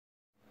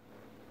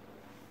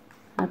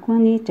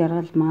Агууны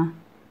жаргалмаа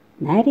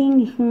найрын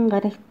ихэн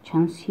гарагт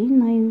чонсын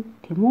ноён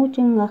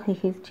тэмүүжин ах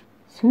эхэлж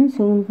сүн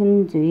сөвнгөн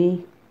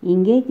зүй.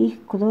 Ингээд их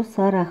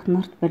клуусаар ах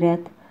нарт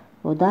бариад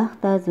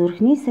удаахта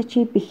зүрхний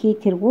сачи бихий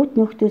тэргүүт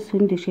нөхдөд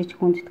сүн дэшиж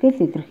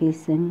хүндэтгэл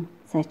илэрхийлсэн.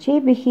 Сачи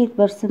бихийд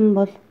барсан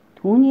бол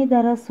түүний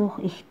дараа суух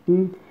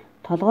ихтэн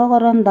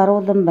толгоогоороо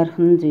даруулан барих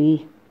нь зүй.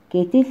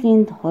 Гэтэл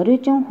энд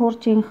хорижин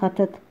хууржийн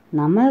хатад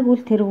намайг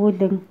үл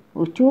тэргүүлэн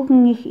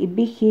өчүүхэн их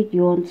ибихийд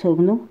юунд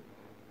цогнов.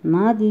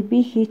 Наад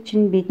ибихий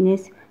чинь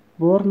биднээс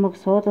буурмаг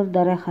суудал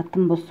дараа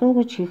хатан босуу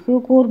гэж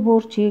шихийгүүр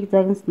бүр чийг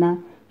загнаснаа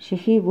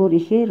шихийгүүр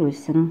ихээр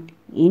үлсэн.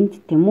 Энд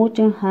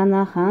тэмүүжин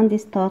хаана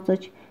хаандис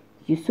тооцож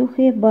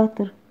Юсүхэ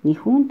Баатар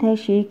нэхүүн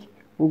тайшийг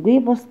үгүй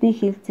болсны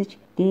хэлцэж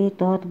дээд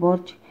доод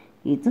болж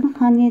эзэн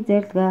хааны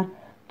зарилгаар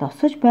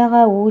тосож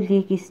байгаа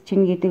үүлийг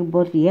исчин гэдэг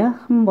бол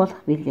яахан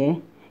болох билээ.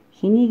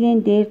 Хинийгэн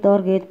дээр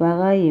доор гээд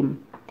байгаа юм.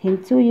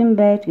 Тэнцүү юм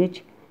байж гэж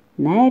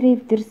найр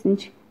эвдэрсэн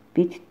ч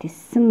бид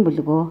тиссэн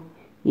бүлгөө.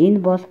 Энэ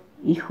бол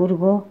их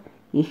өргөө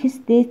ихэс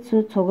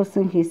дээдсүү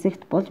цугласан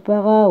хэсэгт болж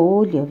байгаа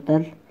үйл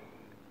явдал.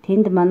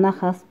 Тэнд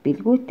манайхаас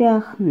бэлгүүтэй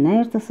ах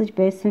найр засаж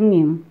байсан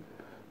юм.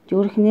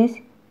 Зүрхнээс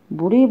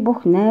бүрий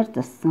бүх найр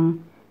зассан.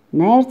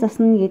 Найр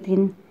засна гэдэг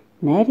нь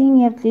найрын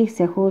явдлыг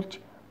сахиулж,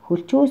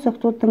 хөлчөө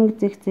согтуудан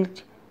зэгцэлж,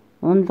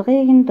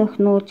 ундлагыг нь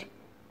дохинуулж,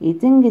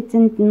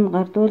 эзэнд нь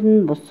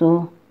гардуулна босуу.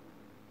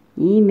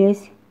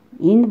 Иймээс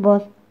энэ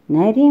бол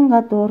найрын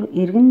гадуур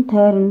эргэн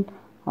тойронд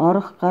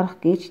орох гарах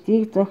гэж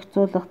дэг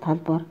зохицуулах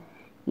талбар.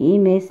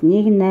 Иймээс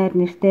нэг найр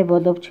нэртэй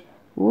боловч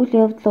үйл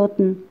явдлууд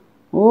нь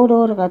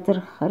өөр газар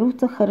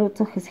хариуцах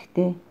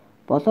хэсэгтэй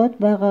болоод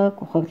байгааг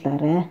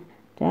ухаглаарай.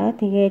 За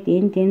тэгээд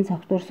энэ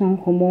цогтурсан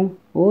хүмүүн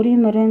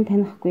өөрийн морийг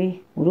танихгүй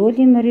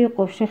өрөөлийн морийг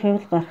говших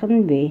явдал гарах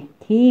нь бий.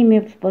 Тийм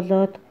явдал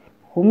болоод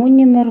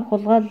хүмүүний морь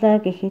хулгайлаа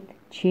гэхэд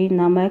чи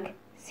намайг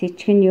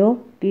сэчгэн юу?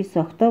 Би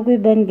согтоогүй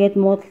байна гэд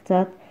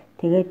муудалцаад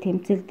тэгээд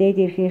тэмцэлдээд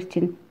ирэхээр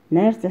чинь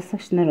найр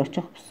засагч нар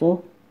очих босуу.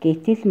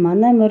 Гэтэл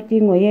манай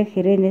мордын уяа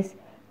хэрээнээс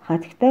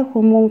хатагтай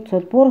хүмүүн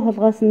цулбуур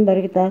хулгайсан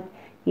баригдаад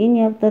энэ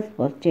явдал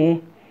болжээ.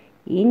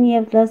 Энэ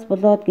явдлаас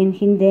болоод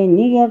гинхэндээ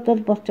нэг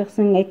явдал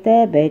болчихсон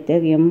айтай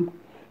байдаг юм.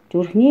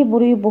 Зүрхний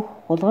бүрий бүх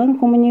хулгайн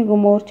хүмүүнийг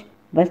өмөрч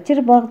балчир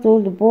баг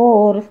зүйл бөө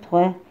уурал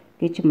тухай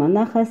гэж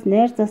манайхаас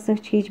найр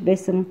засагч хийж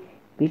байсан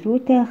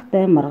бэлгүүтэй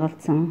ахтай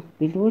маргалцсан.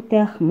 Бэлгүүтэй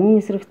ах мөн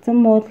эсрэгцэн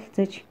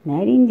муудалцаж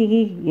найрын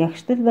дэгийг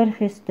ягштал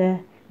барих ёстой.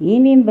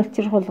 Ийм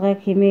балчир хулгайг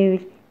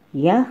хэмээвэл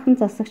яахан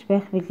засагч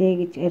байх билээ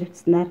гэж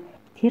арвцснаар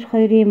тэр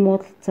хоёрын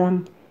муудалцаан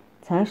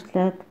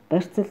цаашлаад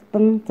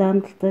барьцалдан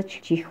заамдалтаж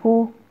чихүү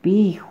би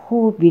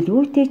ихүү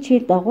бэлгүүтэй чи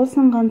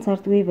дагуулсан ганц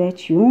ардгүй байж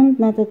юунд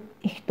надад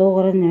их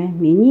дуугарна вэ?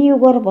 Миний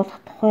югаар болох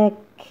тухай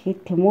гэхэд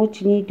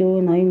тэмүүжний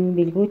дүү ноён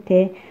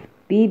бэлгүүтэй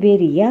би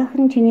бэр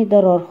яахан чиний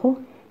дор орох вэ?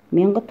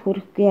 Мянгад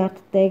хүрэхгүй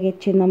ардтай гэж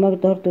чи намайг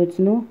дорд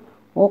үзнэ үү?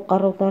 Уг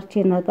гаруулаар чи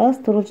надаас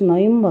төрүүлж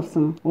ноён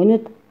болсон.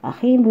 Өнөд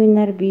ахын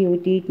буйнаар би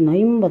өдийд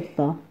ноён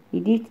боллоо.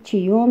 Эдийд чи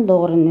юунд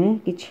дуугарна вэ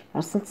гэж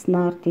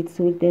арсалцснаар тэд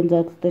сүлдэн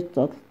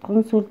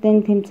зодтолгон сүлдэн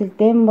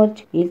тэмцэлдэн болж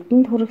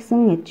элдэнд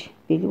хүргэсэн аж.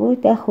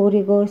 Бэлгүүт ах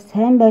өөрийгөө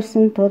сайн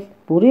барьсан тул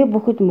бүрий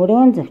бүхэд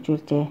мөрөөн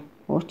завчуулжээ.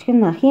 Учир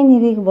нь ахын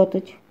нэрийг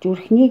бодож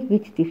зүрхнийг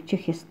бид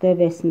дэвчих ёстой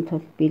байсан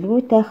тул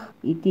бэлгүүт ах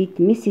эдийд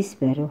мисс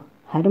барив.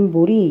 Харин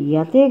бүрий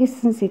ялъя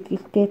гэсэн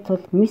сэтгэлтэй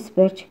тул мис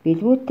барьж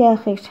бэлгүүтэй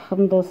ахыг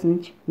шахамдуулсан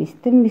ч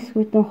мистэн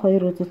мисгүүдэн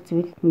хоёр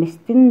үзэлцвэл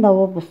мистэн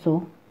давуу босуу.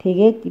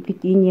 Тэгээд бид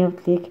энэ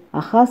явдлыг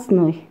ахаас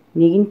нуй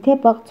нэгэнтээ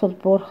баг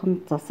цулбуурхан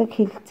засаг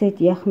хэлэлцээд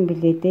яахан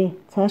билээ дээ.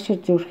 Цаашид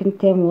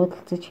зүрхэнтэй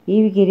муудалцаж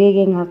ив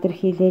гэрээгийн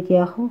алдархийлээд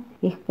яах вэ?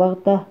 Их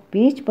багада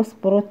би ч бас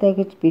буруутай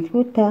гэж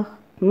бэлгүүтэй ах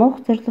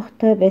нуух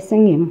зорилготой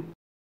байсан юм.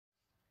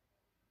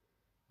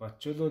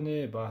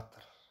 Бачулууны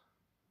Баатар.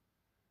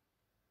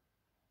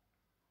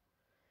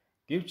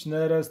 Гэвч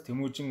найраас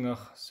тэмүүжин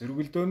ах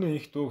сөргөлдөөний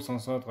их дууг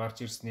сонсоод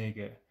гарч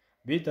ирснийг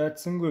бид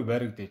айдсангүй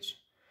баригдаж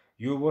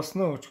юу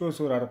болсноо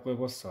өчгөөсөөр аргагүй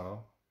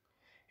болсон.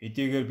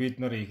 Эдийгээр бид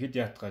нар ихэд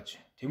ятгаж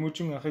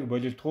тэмүүжин ахыг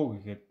болилдохуу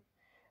гэхэд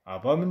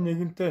абаа минь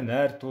нэгэнтээ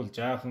найр тул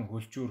жаахан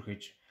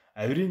хөлчүүрхэж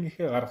авирын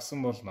ихээ гаргасан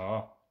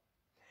болноо.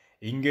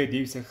 Ингээд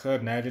ив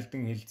сахихаар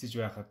найралдан хилцэж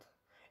байхад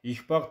их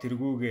баг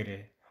тэргүүгээр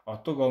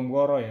отог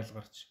омгоороо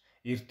ялгарч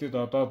эртэд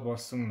одоод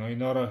болсон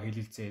ноёноороо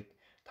хилэлцээд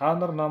та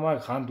нар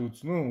намайг ханд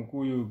үзнэ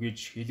үгүй юу гэж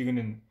хэлгэн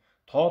нь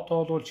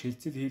тоолуулж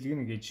хилцэл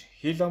хийлгэн гэж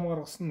хил ам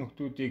гаргасан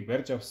нөхдүүдийг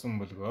барьж авсан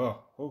бөлгөө.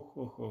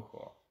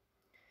 Хөө.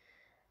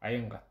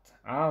 Аянгат.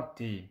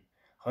 Тийм.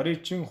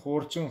 Хоричин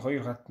хуурчин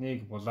хоёр хатныг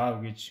булаав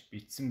гэж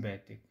бичсэн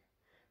байдаг.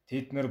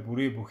 Тэд нар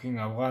бүрий бүхэн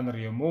афганар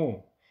юм уу?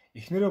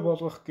 Эхнэрээ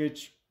болгох гэж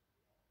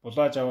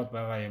булааж аваад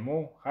байгаа юм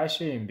уу?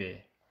 Хаашаа юм бэ?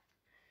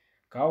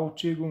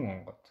 КауЧиГүн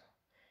онгод.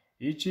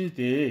 Ижид.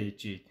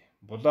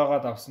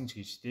 Булаагаад авсан ч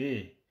гэж дээ.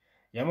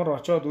 Ямар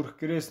очоод үрх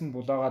гэрээс нь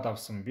булаагаад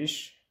авсан биш.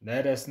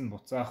 Найраас нь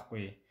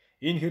буцаахгүй.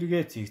 Энэ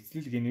хэрэгээ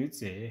цэгцлэл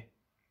гинүзээ.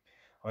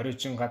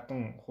 Хоричин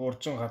хатан,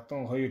 хуурчин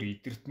хатан хоёр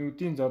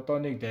идэртнүүдийн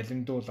зодооныг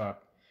далимдуулаад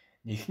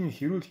нэхэн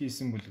хэрүүл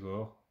хийсэн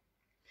бөлгөө.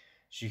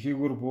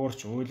 Шихийгүр буурч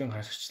уйлан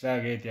хашгичлаа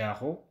гэд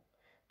яах вэ?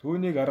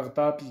 Түүнийг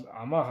аргадаад л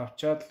амаа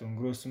хавчаад л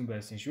өнгөрөөсөн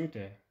байсан шүү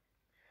дээ.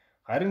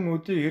 Харин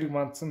өдий хэрэг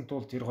мандсан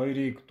тул тэр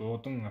хоёрыг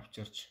дуудан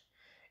авчирч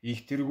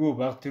их тэргүү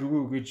баг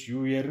тэргүү гэж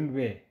юу ярина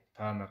бэ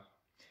та нар?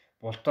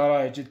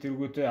 Бултаараа ижил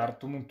тэргүүтэй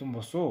ард түмэнтэн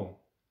босуу.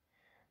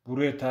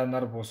 Бүрээ та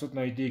нар бусад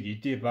ноёдыг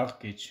эдий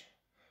баг гэж,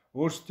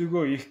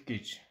 өөрсдийгөө их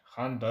гэж,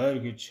 ханд ойр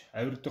гэж,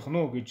 авирдах нь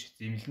уу гэж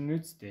зэмлэн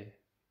үздэй.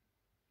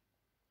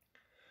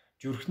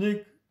 Зүрхнийг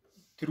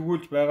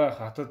тэргүүлж байгаа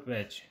хатад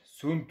байж,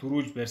 сүн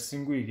төрүүлж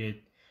барьсангүй гээд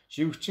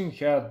шивгчин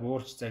хяад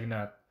буурч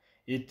загнаад,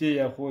 эдээ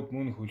явхууд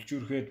мөн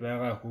хөлжүүрхэд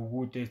байгаа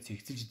хөвгүүдээ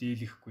цэгцэлж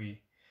дийлэхгүй,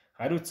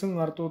 хариуцсан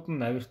ардууд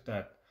нь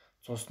авиртаад,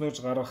 цуснууж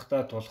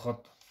гаргахтаа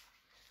тулахад,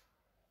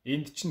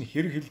 энд чинь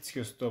хэрэг хэлцэх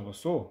ёстой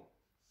босуу.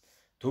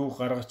 Төв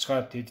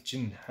гаргачгаад тэд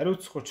чинь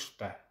хариуцах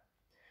учиртай.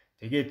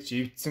 Тэгээд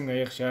живдсэн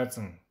аяг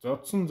шаазан,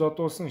 зодсон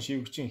зодуулсан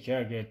шивгчин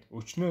хяа гээд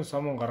өчнөө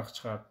самун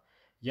гаргачгаад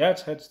яаж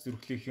хаж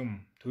зүрхлэх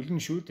юм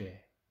төлнө шүү дээ.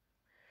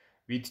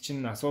 Бид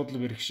чинь асуудал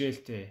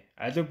бэрхшээлтэй,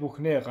 алив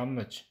бүхнээ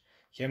гамнаж,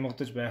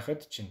 хямгадаж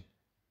байхад чинь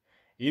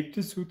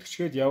эвдэс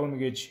үтгчгээд явна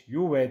гэж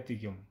юу байдаг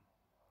юм?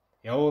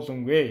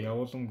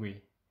 Явуулангүй.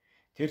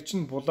 Тэр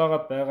чинь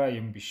булаагаад байгаа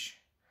юм биш.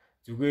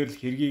 Зүгээр л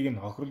хэргийг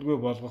нь хохирлгүй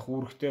болгох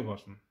үүрэгтэй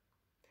болно.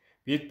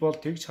 Бид бол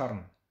тэгж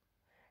харна.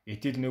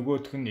 Гэтэл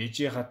нөгөөх нь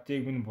ижээ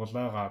хаттыг минь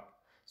булаагаад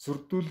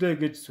сүрдүүлээ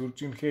гэж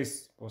сүржинхээс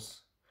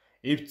бус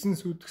эвдсэн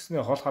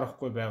сүтгснээ хол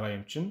харахгүй байгаа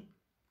юм чинь.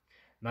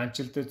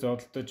 Нанчилдаж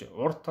зодолдож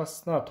урт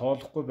таснаа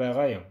тоолохгүй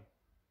байгаа юм.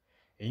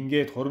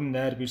 Ингээд хурим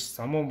найр биш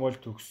самуун болж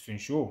төгссөн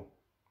шүү.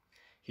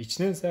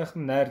 Хичнээн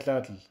сайхан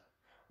найрлаад л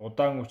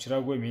удаан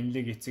учраагүй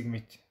минлэг эцэг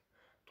мэт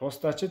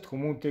тусдачид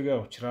хүмүүнтэйгээ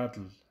уулзраад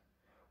л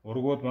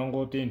ургууд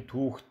мангуудын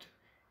түүхт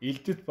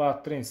Илдэт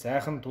баатрын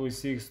сайхан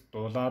туйсыг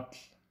дуулаад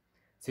л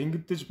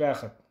цэнгэгдэж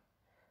байхад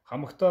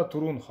хамагтаа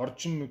түрүүн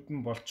хоржин нүдэн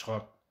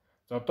болцохоор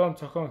зодоон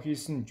цохон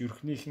хийсэн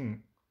зүрхнийхэн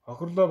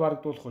хохирлоо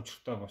барагдуулах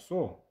учиртай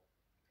босуу.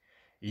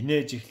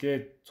 Инээж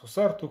ихлээд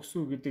цусаар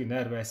төгсүү гэдэг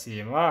найр байсан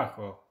юм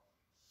хөө.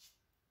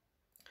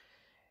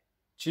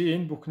 Чи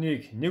энэ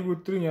бүхнийг нэг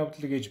өдрийн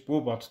явдал гэж бүү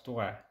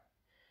бодтугай.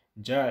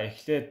 За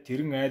эхлээд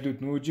тэрэн айлууд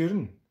нүүж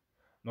ирнэ.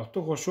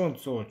 Нутаг хушуунд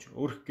сууж,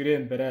 өрх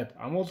грэм бариад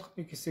амуулах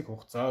нэг хэсэг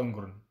хугацаа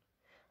өнгөрнө.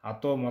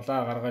 Адуу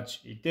малаа гаргаж,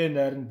 идээ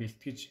найранд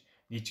бэлтгэж,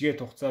 нижгээ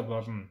тухцаа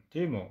болно,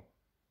 тийм үү?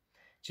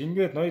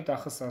 Чингээд ноёд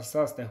ахас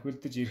алсаас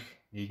давхилдаж ирэх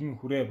нэгэн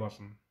хүрээ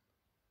болно.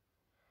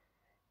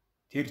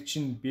 Тэр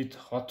чинь бид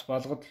хот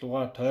балгад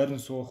луга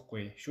тойрон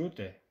суухгүй шүү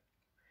дээ.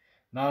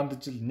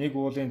 Наандж л нэг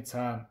уулын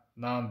цаана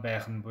наан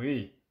байх нь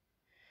буй.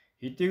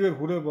 Хэдийгээр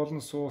хүрээ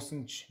болон суусан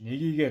ч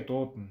нэгийгээ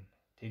дуудана.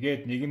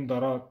 Тэгээд нэгэн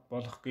дороо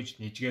болох гэж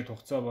нижгээ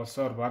тухцаа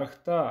болсоор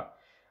барагтаа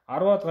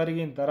 10-аад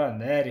гаригийн дараа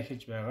найр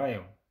эхэлж байгаа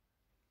юм.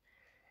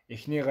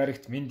 Эхний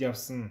гаригт минд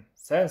явсан,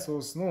 сайн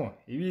суусан уу?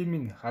 Эвээ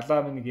минь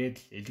халаа минь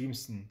гэдэл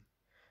илгэмсэн.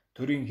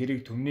 Төрийн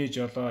хэрэг төмний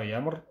жолоо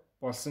ямар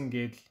болсон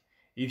гэдэл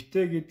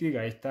эвтэй гэдгийг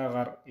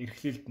аятаагаар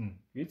эрхлэлдэн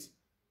биз?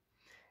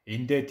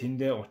 Эндээ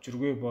тэндээ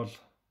учиргүй бол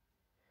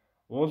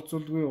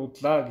уулзулгүй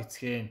удлаа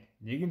гэцхээн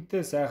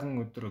нэгэнтээ сайхан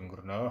өдөр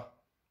өнгөрнө.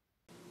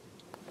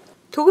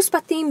 Төгс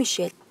Батын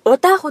Мишель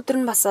удаах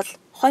өдөр нь басал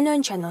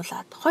хонион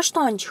чануулаад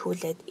хоштой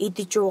онжихүүлээд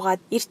идэж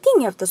уугаад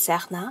эртийн явдал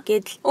сайхнаа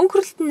гэдэл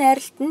өнгөрөлтөн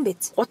найралт нь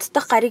биз.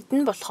 Гутдах гаригд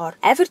нь болохоор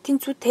авир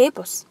тэнцүүтэй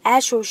бус.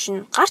 Айш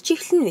уушин гарч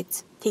ихлэн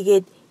биз.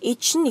 Тэгээд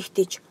ичэн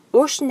нэгтэж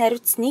уушин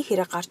наривцсны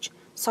хэрэг гарч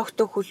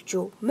согтөө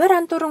хүлжүү морь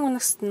андууран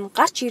унагсад нь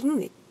гарч ирнэ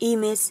биз.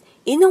 Иймээс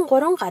энэ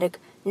 3 гариг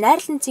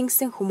найрлан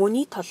цэнгсэн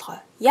хүмүүний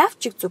толгой.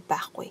 Яавчиг зүв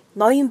байхгүй.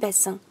 Ноён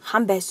байсан,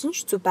 хан байсан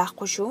ч зүв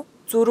байхгүй шүү.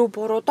 Зүрүү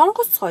буруу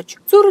донгосгож,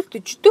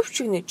 зүрэлдэж,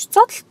 дөвчгнөж,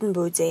 зодолт нь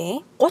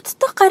буйзээ.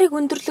 Гутдах гариг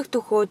өндөрлөх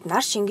төхөөд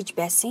нар шингэж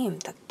байсан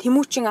юмдаг.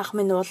 Тэмүүчин ах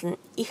минь уулна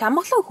их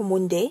амгалан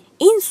хүмүүндээ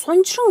энэ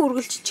сунжран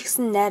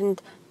үргэлжилчихсэн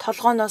найранд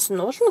толгооноос нь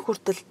уулна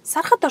хүртэл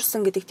сархад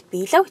орсон гэдэгт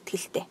би илав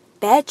итгэлтэй.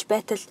 Байж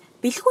байтал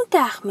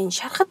бэлгүүнтэй ах минь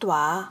шархад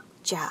ваа.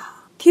 За,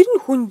 тэр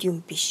нь хүнд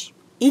юм биш.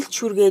 Илж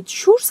хүргээд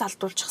шүүр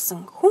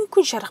салдуулчихсан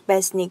хөнгөн шарах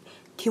байсныг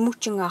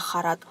тэмүүчин ах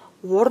хараад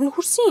уурн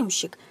хүрсэн юм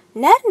шиг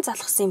найран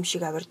залхсан юм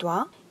шиг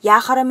авирдваа.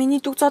 Яахаараа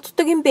миний дүг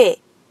зодддаг юм бэ?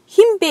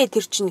 Хин бэ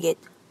тэр чинь гээд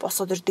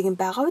босоод ирдэг юм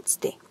байгаа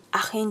үсттэй.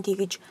 Ахын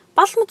тэгж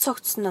балмад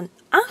цогцсон нь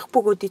анх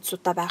бөгөөд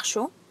судаа байх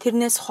шүү.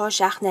 Тэрнээс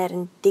хойш ах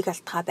найранд дэг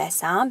алтгаа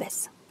байсан.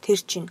 Тэр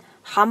чинь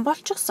хан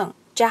болчихсон.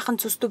 Жаахан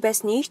цөстүү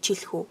байсныг ч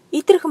хэлэх үү?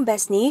 Идэрхэн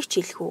байсныг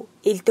ч хэлэх үү?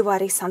 Элдэг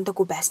барыг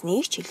сандаггүй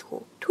байсныг ч хэлэх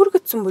үү?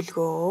 Түргэцсэн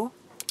бүлгөө.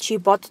 Чи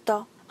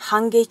боддоо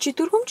хан гээ чи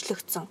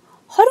дүргэмжлэгдсэн.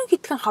 20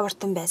 хэдхэн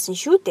хавартан байсан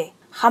шүү дээ.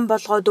 Хан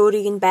болгоод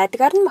өөрийг нь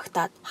байдгаар нь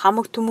магтаад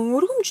хамаг түмэн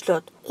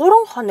өргөмжлөөд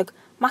 3 хоног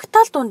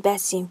магтаал дунд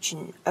байсан юм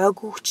чинь ойг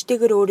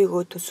хүчтэйгээр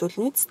өөрийгөө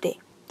төсөөлнө үсттэй.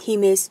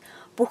 Тиймээс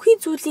бүхий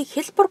зүйлийг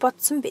хэлбэр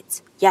бодсон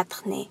биз.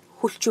 Ядах нэ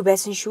хүлчүү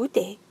байсан шүү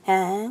дээ.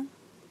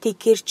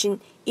 Тэгэр чинь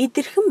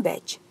идэрхэн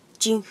байж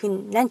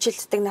жинхэнэ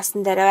нанчилддаг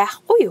насан дээр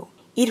байхгүй юу?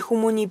 Ир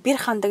хүмүүний бэр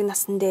хандаг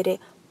насан дээрээ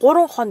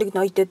 3 хоног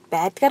ноёдод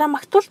байдгаараа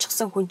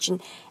магтуулчихсан хүн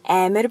чинь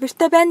амар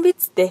бэртэй байна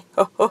биз дээ.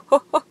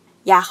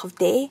 Яах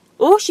вэ?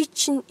 Ууш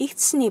чинь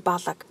игдсэний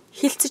балаг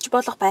хилцэж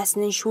болох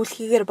байсан нь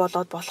шүүлхийгээр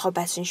болоод болохоо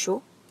байсан шүү.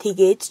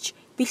 Тэгээд ч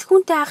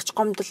бэлгүүнтэй агч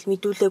гомдол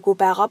мэдүүлээгүй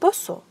байгаа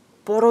босуу.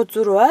 Буруу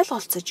зүр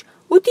ойлголцож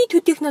өдий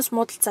төдийхнөөс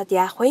муудалцаад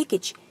яах вэ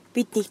гэж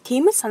бид нэг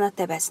тийм л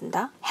санаатай байсан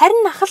да.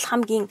 Харин ахал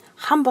хамгийн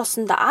хан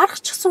болсонд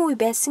аргачихсан үе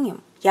байсан юм.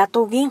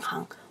 Ядуугийн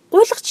хан,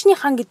 гуйлагчны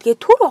хан гэдгээ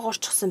түр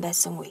огоорчихсан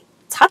байсан үе.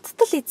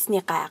 Цадтал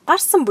эзний гай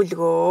гарсан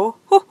бүлгөө.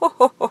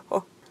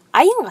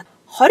 Аянгат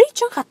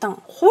хорийчин хатан,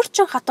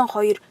 хуурчин хатан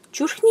хоёр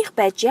зүрхнийх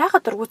байж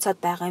яагаад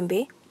дургуцаад байгаа юм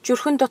бэ?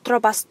 Зүрхэн дотроо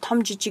бас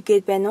том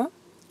жижигээд байна уу?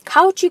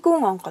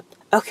 КауЧиГүн онгод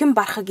охин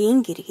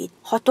бархагийн гэргийд,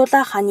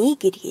 хотуулаа ханы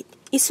гэргийд,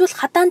 эсвэл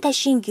хадаан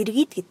ташийн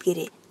гэргийд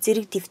гэдгээрээ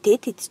зэрэг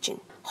дэвтээд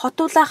идчихнэ.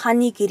 Хотуулаа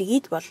ханы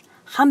гэргийд бол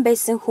хан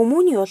байсан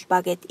хүмүүний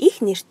улбаа гэд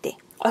их нэртэй.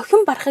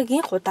 Охин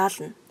бархагийн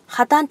худаална.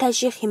 Хадаан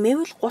ташийн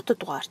химээвэл 3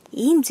 дугаарт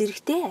ийм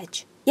зэрэгтэй аж.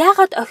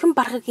 Яагаад охин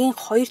бархагийн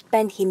 2-т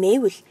байна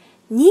химээвэл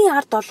нийт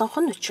ард олонх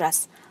нь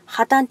учраас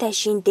хадаан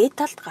тайшийн дээд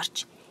талд гарч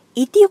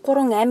эдий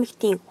 3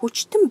 аймагтын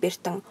хүчтэн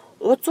бертэн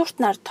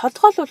узууртнаар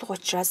толгойлуулах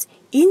учраас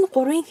энэ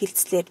 3-ын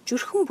хилцлээр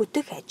зүрхэн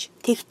бүтэх аж.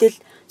 Тэгтэл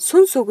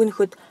сүнс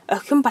өгнөхөд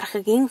охин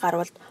бархагийн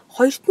гарвалд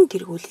 2-т нь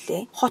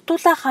тэргүүллээ.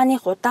 Хотуулаа хааны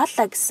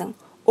худааллаа гэсэн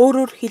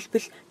өөрөөр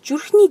хэлбэл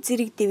зүрхний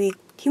зэрэг дэвийг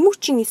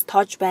тэмүүчин эс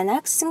тоож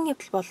байна гэсэн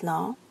явдал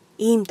болно.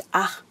 Иймд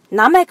ах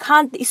намайг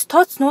хаанд эс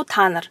тооцноо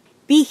та нар.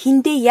 Би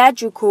хиндээ яаж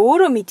өгөө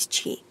өөрөө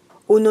мэдчихье.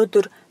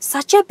 Өнөөдөр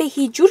сача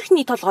бэхи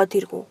зүрхний толгой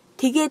тэргүү.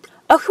 Тэгээд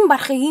охин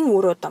бархагийн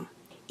өрөөдөм.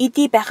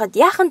 Эдий байхад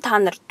яахан та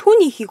нар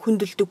түүнийхийг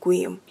хүндэлдэггүй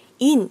юм.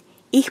 Энэ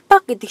их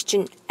баг гэдэг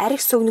чинь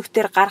арх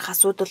сүгнөхтөр гарах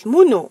асуудал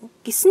мөн үү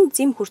гэсэн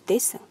зэм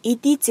хүртээсэн.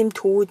 Эдий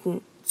зэмт хүүд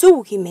нь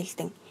зөв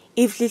химэлдэн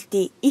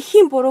эвлэлдий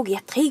ихийн бурууг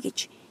ятхыг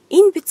гэж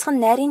энэ бяцхан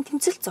найрын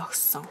тэмцэл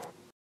зогссон.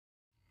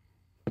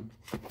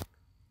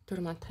 Төр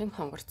мантахын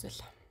хонгорцол.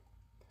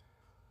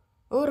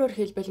 Өөрөөр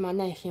хэлбэл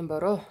манай ихийн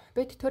буруу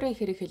бид төрийн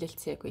хэрэг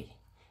хэлэлцээгүй.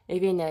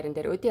 Эвийн найран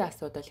дээр өдий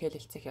асуудал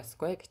хэлэлцэх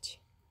ёсгүй гэж.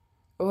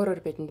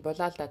 Өөрөөр бидэнд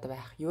булаалдаад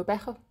байх юу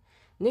байх вэ?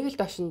 Нэг л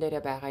дошин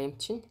дээрээ байгаа юм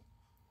чинь.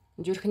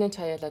 Зүрхнээ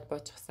чаяалаад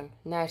буучихсан,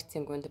 найр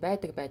цэнгүнд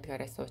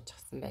байдгаараа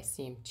суучихсан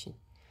байсан юм чинь.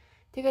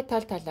 Тэгээд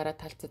тал талаараа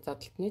талцад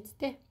зодолт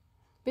нүдтэй.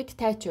 Бид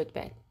тайчууд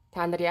байна.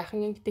 Та нар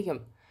яахан ингэдэг юм?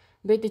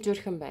 Бид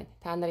зүрхэн байна.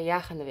 Та нар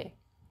яахан вэ?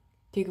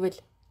 Тэгвэл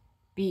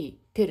би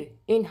тэр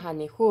энэ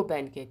хааны хүү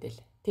байна гэдэл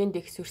тэнд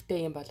их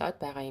сүртэй юм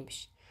болоод байгаа юм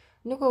биш.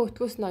 Нөгөө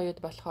өтгөөс нь оюуд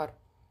болохоор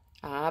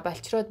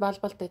балчрууд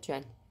балбалдаж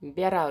байна.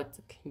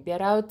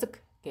 Бяраа үзэг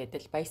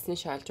гэдэл баясан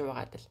шаалж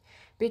уугаад л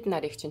бид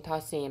нарыг чинь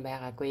тоосон юм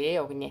байгаагүй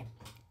өгнэ.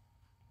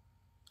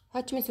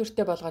 Хожмын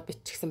сүртэй болгоод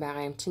биччихсэн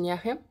байгаа юм чинь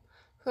яах юм?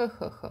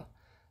 Хөө.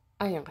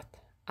 Аянгат.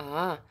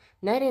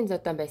 Найрын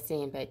зодон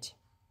байсан юм байж.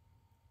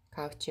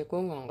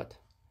 КауЧиГүн онгод.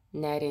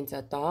 Найрын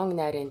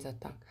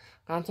зодон.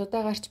 Ганц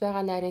удаа гарч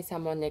байгаа найрын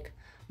самууныг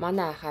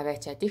манай ах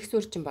аваачаад их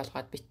сүржин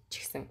болгоод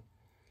биччихсэн.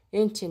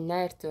 Энэ чинь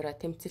найр зураа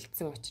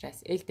тэмцэлцсэн учраас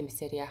элд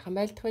мэсээр яахан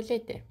байлдах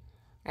вүлээ дээ.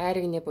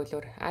 Айрагны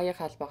бүлүр, аяг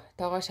халбах,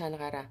 тоогоо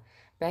шанагаараа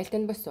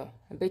байлдан босоо.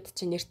 Бид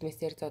чинь нэрт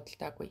мэсээр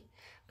зодолтаагүй.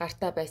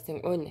 Гартаа байсан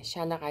өн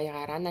шанаг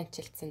аягаараа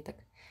нанчилцсандаг.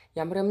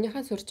 Ямар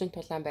өмнөхийн сүржин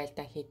тулаан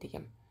байлдаан хийдэг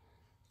юм.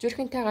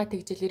 Зүрхэнтэйгээ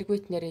тэгжил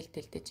эргүүтнээр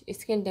илтэлдэж,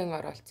 эсгийн дэн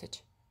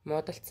оролцож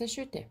муудалцсан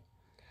шүү дээ.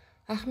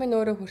 Ах минь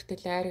өөрөө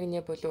хүртэл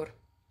айрагны бүлүр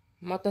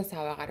модон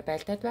саваагаар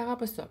байлдаад байгаа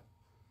босоо.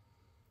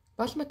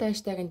 Болмот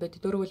айштайг нь бид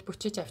дөрвөл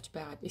бүчиж авч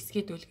байгаад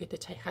эсгийд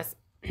үлгээдэж хаяхаас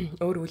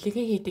өөр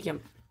үлэгээ хийдэг юм.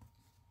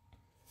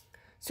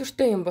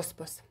 Сүртэй юм бус.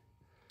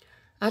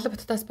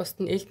 Албаттаас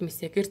бусд нь элд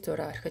мэсээ гэр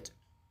зураа орхиж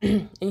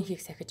энхийг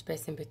сахиж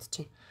байсан бид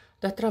чинь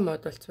дотроо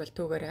модулцвал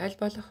түүгээр аль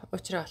болох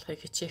уучраа олохыг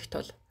хичээх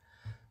тул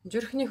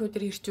зүрхний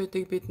хөдөр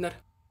ирчүүдийг бид нар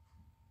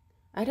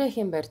арай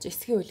хэм барьж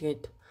эсгийн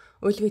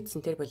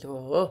үлгээдсэн тэр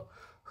болов.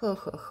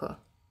 Хөө.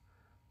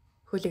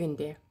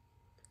 Хүлгэндээ.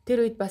 Тэр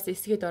үед бас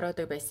эсгийд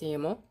ороодаг байсан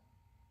юм уу?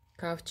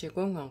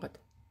 КауЧиГүн онгод.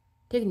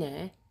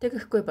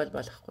 Тэгэхгүй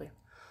болохгүй.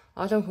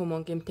 Олон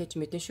хүмүүс гэмтэж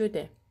мэдэн шүү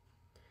дээ.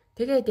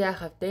 Тэгээд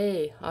яах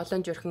вэ?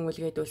 Олон зүрхэн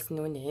үлгээдүүлсэн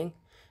үнэн.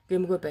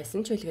 Гэмгүй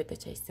байсан ч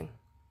үлгээдэж хайсан.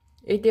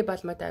 Эдээ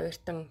балмад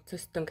авиртан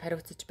цөстөн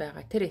хариуцж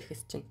байгаа тэр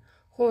ихэс чинь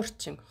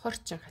хуурчин,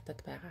 хорчин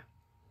хатад байгаа.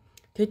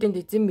 Тэдэнд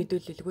эзэн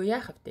мэдүүлэлгүй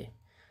яах вэ?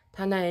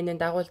 Танаа энэ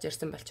дагуулж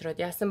ирсэн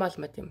болчроод яасан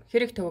балмад юм.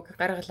 Хэрэг төвөг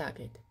гаргалаа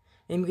гэд.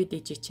 Эмгэд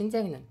ижи чинь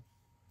загнана.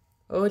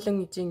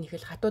 Өөлөн ижийн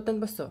ихэл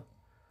хатууданд босоо.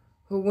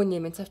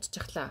 Хөвгүүний минь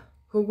цавччихлаа.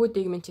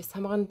 Хөвгүүдийг минь чи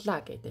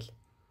самгандлаа гэдэл.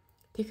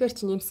 Тэгэхэр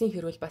чи нэмсэн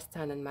хэрүүл бас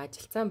цаана нь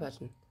маажилцсан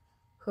болно.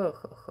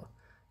 Хөө.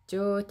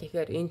 Жөө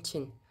тэгэхэр эн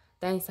чин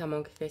дайн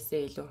самун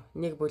гэхээсээ илүү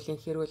нэг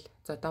бүлийн хэрүүл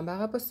зодон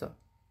байгаа босоо.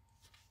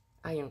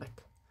 Аянгат.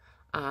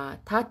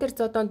 Та тэр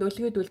зодонд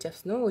үлгэдүүлж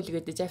авсан уу?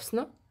 Үлгэдэж авсан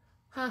уу?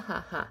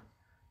 Ха.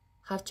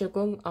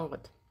 КауЧиГүн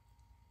онгод.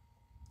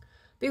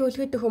 Би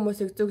үлгэдэх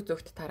хүмүүсийг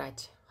зүгт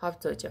тарааж хов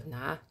зөөж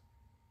явнаа.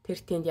 Тэр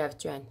тэнд явж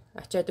байна.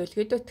 Очоод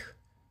үлгэдэх.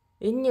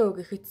 Энэний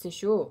үг ихэдсэн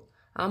шүү.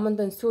 Аманд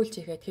нь сүүл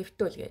чихээд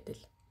хэвтүүл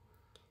гэдэл.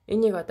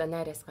 Энийг одоо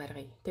найраас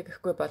гаргая.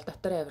 Тэгэхгүй бол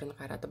дотор авир нь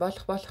гараад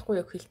болохгүй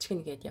үг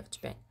хэлчихнэ гэд явж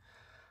байна.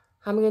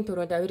 Хамгийн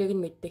түрүүнд авирыг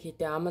нь мэддэг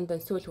хэдий аманд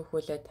нь сүүл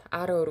хөхүүлээд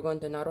ар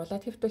өргөөнд нь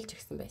оруулаад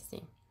хэвтүүлчихсэн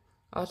байсан юм.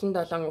 Олон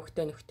долоон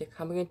өгтэй нөхдийг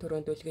хамгийн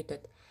түрүүнд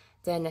үлгэдэд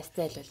зайнаас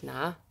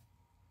зайлуулнаа.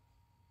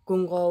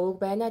 Гүн гоог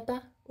байна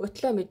да.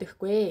 Өтлөө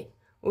мэдэхгүй.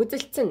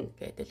 Үзэлцэн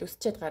гэдэл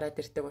үсчээд гараад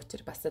ирдэг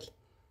учраас бас л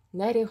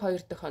найрын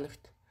 2 дахь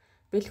хоногт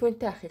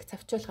бэлгүүнтэй ахыг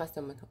цавчуулахаас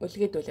өмнө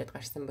үлгэдүүлээд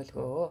гарсан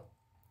болгоо.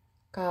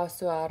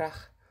 Каусу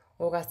арах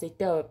угаас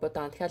идэ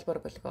будаанд хялбар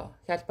болгоо.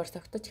 Хялбар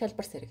согтож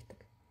хялбар сэрэгдэг.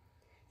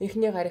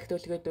 Эхний гарагт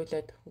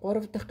үлгэдүүлээд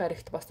 3 дахь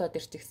гарагт босоод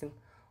ирч гисэн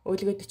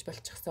үлгэдэж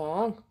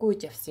болчихсон.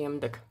 Гүйж явсан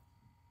юмдаг.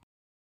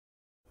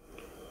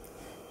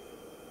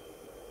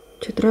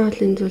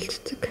 Чөдрөөлын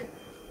зүлцэг.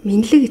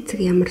 Минлэг эцэг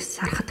ямар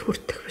сархад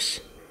хүртэх биш.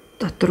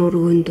 Дотор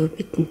өргөөндөө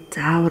бидэнд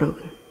заавар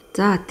өгнө.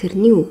 За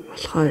тэрний үг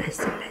болохоо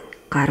байсан байна.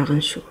 Гарган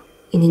шүү.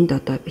 Энэнд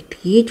одоо бид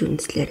хийж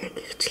үнслээрэ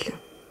гихчлэн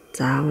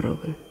заавар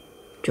өгнө.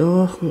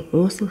 Жоохон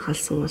уусан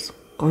халсан ус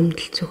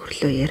гомдол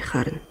цөхрлөө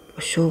ярихаар нь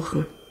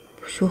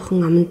бушуухан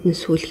аманд нь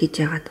сүүл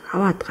хийж ягаад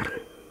аваад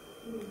гарна.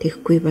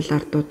 Тэгэхгүй бол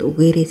ардууд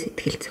үгээрээ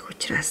сэтгэлцэх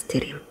учраас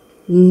тэр юм.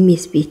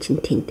 Нийгмээс би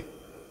чинь тэнд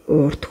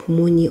урд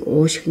хүмүүний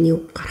уушгины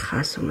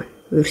гарахаас өмнө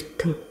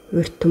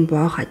уртан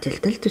боох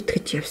ажилдал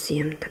зүтгэж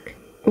явсан юмдаг.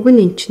 Уг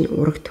нь эн чинь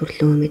ураг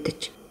төрлөө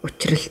мэдэж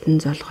учралтан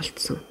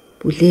золголцсон.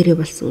 Бүлээрээ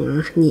болсон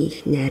анхны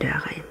их найр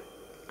байгаа юм.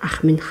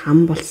 Ах минь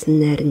хам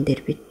болсон найран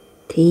дээр бид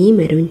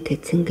тийм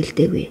ариунтай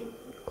цэнгэлдээгүй.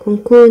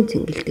 Хөнкөөн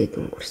цэнгэлдээд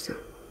өнгөрсөн.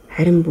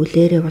 Харин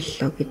бүлээрээ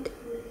боллоо гэд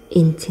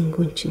энэ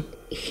цэнгүүн чинь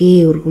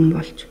ихээ өргөн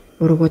болж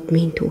ургууд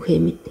минь түүхээ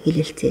мэд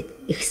хилэлцээд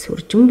их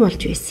сүржин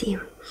болж байсан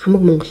юм.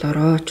 Хамаг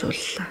монголороо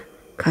чууллаа.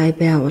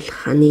 Кайбэ ул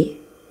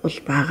ханы ул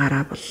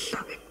багаараа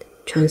боллоо гэд.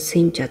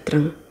 Чонсын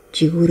жадран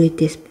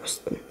жигүүрээдээс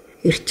бусдна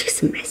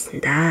ирчихсэн байсан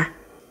да.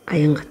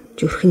 Аянгат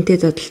зүрхэнтэй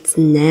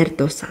зодтолцсон найр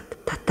дуусаад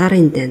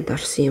татарын дайнд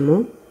орсон юм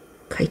уу?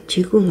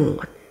 КауЧиГүн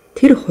хонгод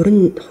тэр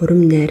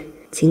хурим найр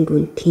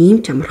цэнгүүн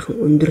тийм ч амархан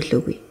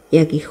өндөрлөөгүй.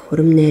 Яг их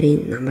хурим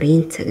найрын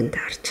намрын цагт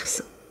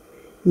харчихсан.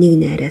 Нэг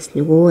найраас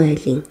нөгөө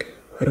айлын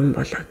хурим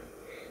болоод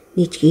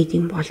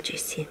нийцгээдийн болж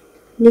исэн юм.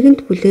 Нэгэнд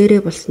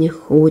бүлээрээ болсны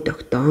хөвд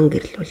октоон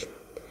гэрлүүлнэ.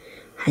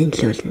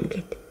 Ханилуулна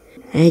гэд.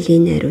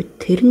 Айлын найрууд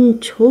тэр нь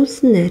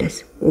чуулсан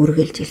найраас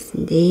үргэлж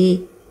илсэн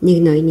дээ. Нэг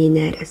ноёны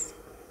найраас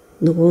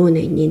нөгөө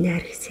ноёны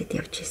найр хэсэд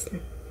явж исэн.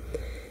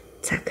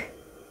 Цаг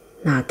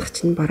наадах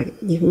чинь баг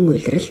нэгэн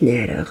улирал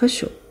найр байгаа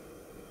шүү.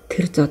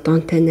 Тэр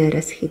зодоонтой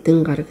найраас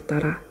хідэн гараг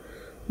дараа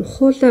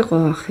мухуулай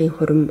гоо ахын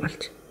хурим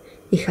болж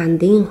их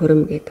андын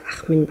хурим гэд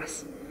ах минь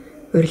бас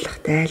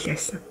урилгатай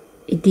айлсан.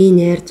 Эдийн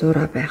найр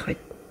зураа байх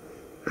үед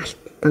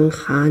алтан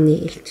хааны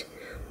илж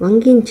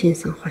вангийн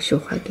чинсэн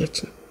хошуухай гэж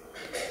нь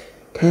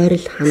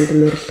тойрол ханд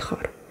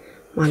морилохоор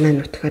манай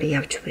нутгаар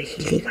явж буй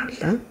хөлийг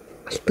авлаа.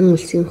 Алтан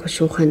улсын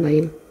хошуухай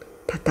ноён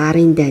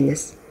татарын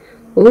дайнаас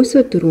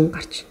өөсөө дөрвөн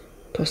гарч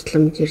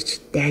тусламж ирж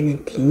дайн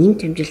нь тийм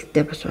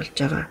амжилттай бос болж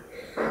байгаа.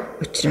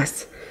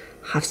 Учираас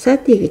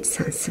хавсаадий гэж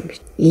сансан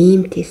бит.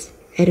 Ийм тийс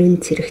ариун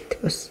цэрэгт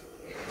бус.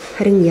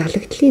 Харин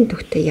ялагдлын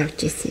төгтөө явж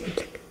исэн юм.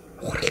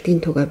 Ухралтын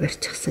тугаа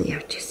барьчихсан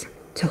явж исэн.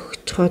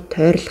 Цогцохоо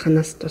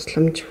тойрлохоноос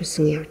тусламж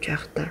хүсэн явж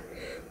байхдаа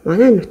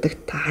манай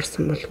нутагт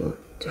таарсан болов.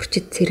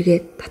 Зурчид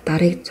цэргээд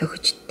татарыг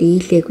цогж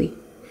дийлээгүй.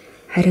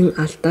 Харин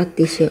алдаад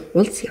дэшээ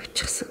улс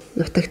явчихсан.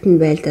 Нутагт нь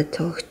байлдаа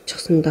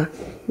цогцчихсондоо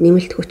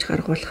нэмэлт хүч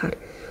гаргуулахаар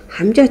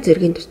хамжаа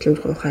зэргийн тусламж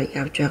гуйхаар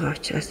явж байгаа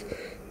учраас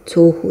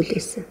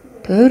цөөхүүлээсэн.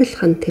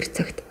 Тойрлох нь тэр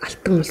цагт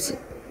алтан улс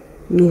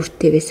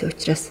нүүртэй байсан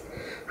учраас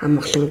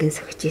амгалангийн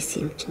сахиж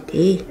исэн юм чинь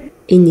дээ.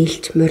 Энэ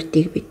илч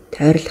мордыг бид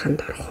тойрлоход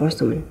орохоос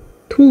өмнө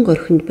түн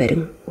горхинд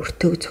барин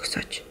өртөөг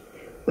зогсоож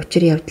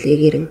учир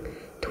явдлыг ирэн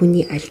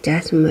түүний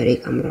алжаасан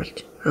морийг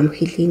амруулж ам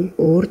хэлийг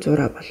өөр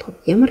зураа болгов.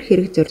 Ямар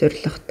хэрэг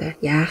зоригтой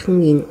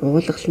яахан ин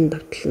уулгалан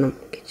давтална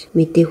гэж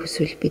мэдээ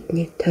хүсвэл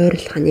бидний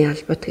тойрол ханы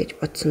албат гэж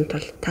бодсон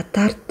тул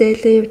татартай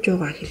л явж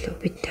байгаа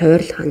хэлв. Бид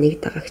тойрол ханыг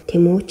дагах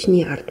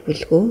Тэмүүчний ард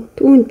бүлгөө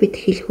түүнд бид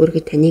хил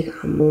хөргөд таныг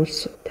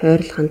амуулсан.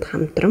 Тойрол ханд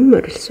хамтран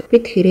морилсон.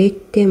 Бид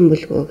хэрэттэй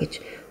бүлгөө гэж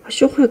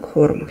хошуухайг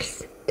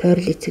хуурмагласан.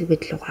 Тойрол эцэг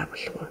бид лугаа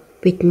болов.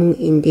 Бид мөн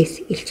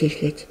эндээс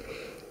илчилгээж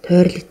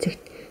тойрол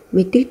эцэгт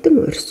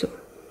мэдэгдэн урьсан.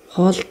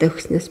 Хоолтой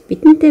өгснөөс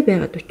бидэнтэй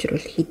байгаад учрал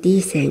хэдий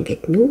сайн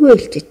гэд нүгөө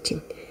илжиж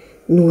чинь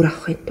нүүр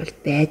авахын тулд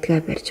байдгаа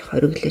барьж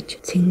хориглож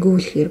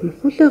цэнгүүлэхээр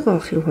мухуулайгаа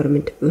авахын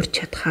хуримд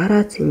урьж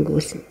чадхаараа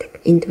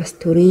цэнгүүлсэндэг. Энд бас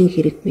төрийн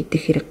хэрэг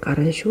мэдэх хэрэг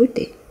гарна шүү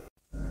дээ.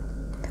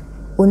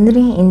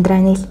 Өнөрийн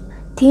Индранил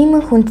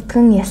тиймэн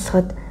хүндэтгэн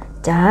ясахад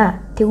за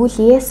тэгвэл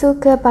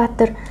Есүкэ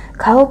Баатар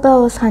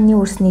Каубэ улс хааны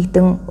үрс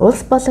нэгдэн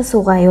улс болон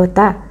суугаа юу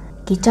да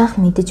гэж анх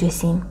мэдэж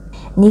байсан юм.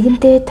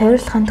 Нэгэнтээ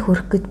тойрлоханд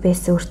хүрэх гэж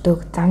байсан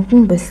өртөөг замд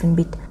нь болсон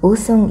бид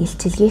өөсөн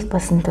илчилгээх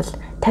болсон тул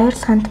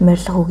тойрлоханд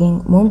морилох үгийн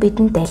мөн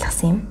бидэнд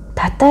дайлгсан юм.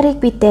 Татарыг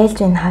би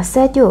дайлж байна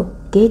хавсаад юу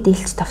гэд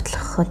илч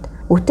товтлоход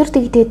өтөр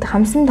дэгдээд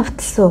хамсан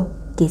товтлсон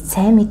гэж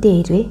сайн мэдээ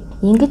ирвэ.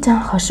 Ингэж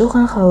анх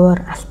хошуухан ховоор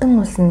алтан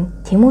улс нь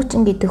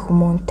Тэмүүчин гэдэг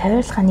хүмүүн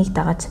тойрол ханыг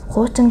дагаж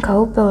хуучин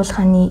Каубэ ул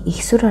хааны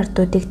их сүр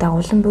ардуудыг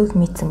дагуулan буйг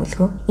мэдсэн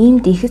мөлгөө.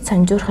 Иймд ихэд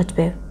санжуурхаж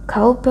байв.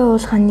 Каубэ ул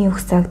хааны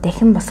үхсааг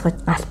дахин босгож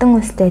алтан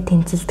улстай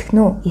тэнцэлдэх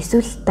нү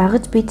эсвэл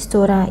дагаж бид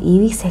зураа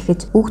ивийг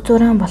сахиж үг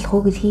зураан болох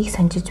уу гэдгийг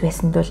санджиж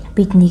байсан тул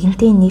бид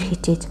нэгэнтээ нэр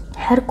хичээж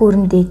хар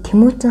гүрэндээ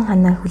Тэмүүжин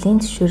ханаа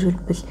хүлээн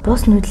зөвшөөрвөл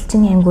бус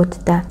нүдэлчин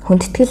аймагуудаа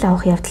хүндэтгэл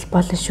авах явдал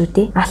болно шүү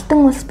дээ. Алтан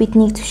улс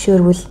биднийг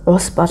зөвшөөрвөл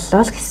улс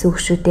боллоо л гэсэн үг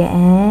шүү дээ.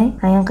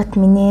 Аянгат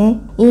минь ээ,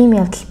 ийм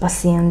явдал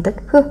болсон юмдаг.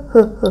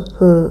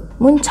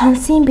 Мөн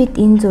чонсын бид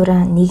энэ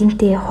зураа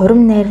нэгэнтээ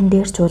хурам найран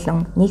дээр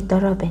чуулан нэг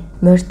дорой байна.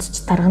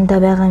 Мордч таргандаа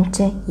байгаа юм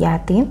чинь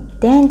яадаг юм?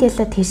 Дайнд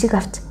ялаад хэшиг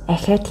авч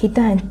ахиад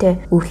хідэн хантай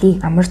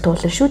өвлийг амар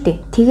туулна шүү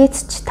дээ. Тэгээд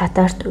ч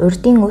татарт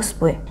урдын ус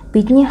буй.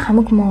 Бидний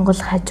хамаг Монгол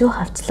хажуу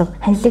хавцлага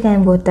ханилэг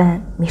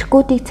аймагуудаа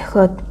меркүүдийг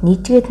зохиод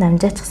нийтгээд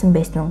намжаачихсан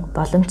байсан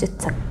боломжит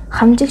цаг.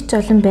 Хамжигч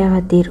олон байгаа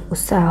дээр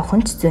өсөө авах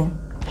нь ч зүйн.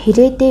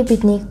 Хэрээдээ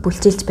биднийг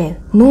бүлчилж байв.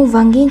 Мөн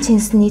Вангийн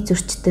чинсний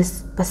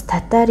зөрчдөс бас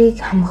татарыг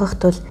хамгаах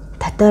тул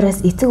татараас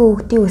эцэг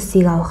өвгдийн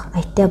үлсийг авах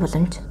аятай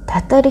боломж.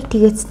 Татарыг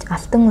тэгээд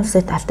алтан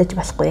улсад алдаж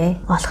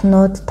болохгүй.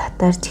 Олхнууд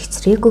татар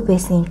чигчрээгүй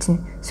байсан юм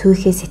чинь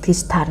сүйхээ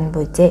сэтгэж таарна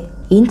буйзээ.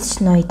 Энд ч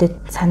ноёдод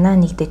санаа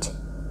нэгдэж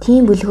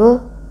тийм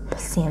бүлгөө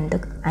болсон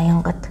юмдаг.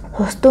 Аянгат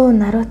хустуу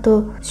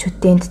Наруто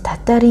шүтээнд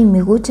татарын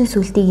мэгүүжин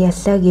сүлдийг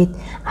яллаа гэд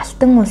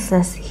алтан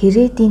улсаас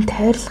Хэрээдийн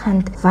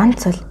тойрлоханд Ван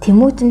цол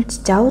Тэмүүжинд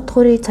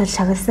жавдгуурыг цол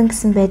шагалсан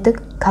гэсэн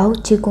байдаг.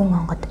 КауЧиГүн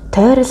онгод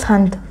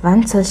тойрлоханд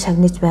Ван цол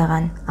шагнаж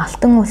байгаа нь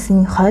алтан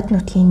улсын хойд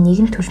нутгийн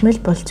нэгэн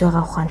түшмэл болж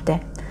байгаа ухаантай.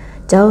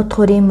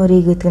 Жавдгуурын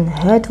мөрий гэдэг нь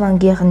хойд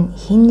Вангийнх нь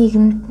хин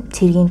нэгэн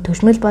цэргийн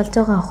түшмэл болж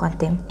байгаа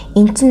ухаантай юм.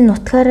 Энд чинь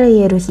нутгаараа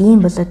ярил ийм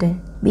болоод байна.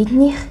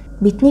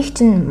 Биднийх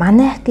чинь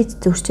манайх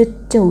гэж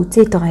зөрчид чинь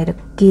үзээд байгаа хэрэг.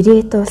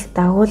 Гэрэт улс,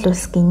 дагуул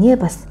улс гинэ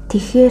бас.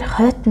 Тэгэхээр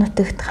хойд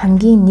нутагт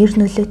хамгийн нэр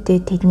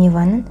нөлөөтэй тэдний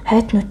ван нь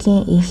хойд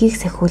нутгийн инхийг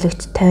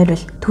сахиулагч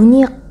тойрол.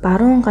 Түүний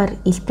баруун гар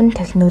элбэн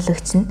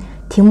технологич нь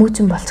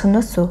Тэмүүжин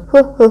болчихноос үү.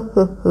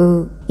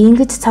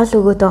 Ингэж цол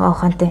өгөөд байгаа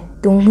ухаантай.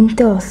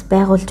 Дөнгөнтэй улс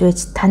байгуулж байж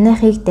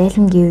танайхыг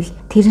дайлна гэвэл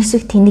тэрэн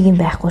шиг тэнэг юм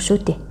байхгүй шүү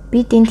дээ.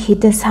 Бид энд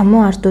хідэн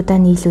самуу ардуудаа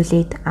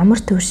нийлүүлээд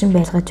амар төвшин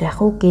байлгаж байх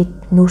уу гэд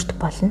нүрт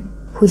болно.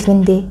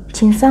 Хүлгэндээ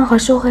Чинсан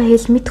хошуухай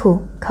хэл мэдхүү?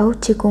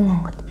 КауЧиГүн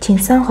онгод.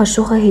 Чинсан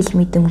хошуухай хэл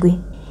мэдэмгүй.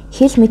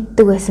 Хэл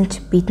мэддэг байсан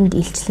ч бидэнд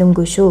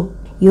илчлэнгүй шүү.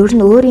 Ер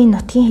нь өөрийн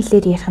нутгийн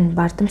хэлээр ярих нь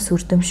бардам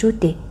сүрдэм шүү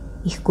дээ.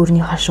 Их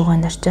гүрний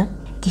хошуугай нар ч.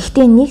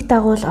 Гэхдээ нэг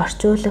дагуул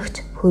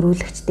орчуулагч,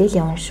 хөрвүүлэгчтэй л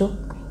явна шүү.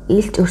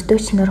 Илж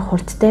өртөөч нар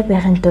хурдтай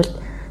байхын тулд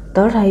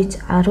дор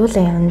хаяж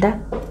аруулаа явна да.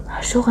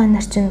 Хошуугай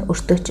нар ч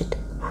өртөөчд.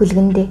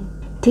 Хүлгэндээ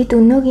тэд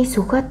өнөөгийн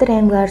Сүхбаатар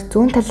аймгаар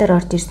зүүн талаар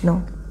орж ирсэн үү?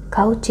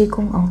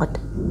 КауЧиГүн онгод.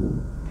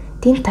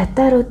 Тэнд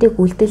татаруудыг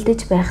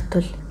үлдэлдэж байх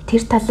тул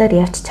тэр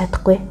талаар явж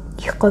чадахгүй.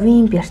 Их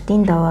говийн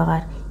бяртын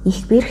даваагаар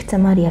их бэрх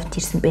замаар явж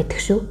ирсэн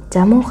байдаг шүү.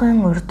 Замуухан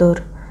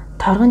урдуур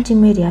торгон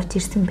жимээр явж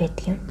ирсэн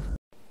байдаг юм.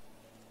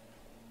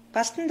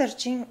 Галтан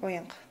доржийн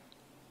уянга.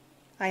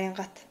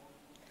 Аянгат.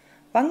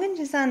 Ванган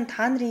Чинсан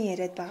та нарын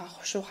яриад байгаа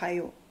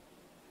хошуухай юу?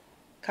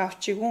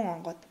 КауЧиГүн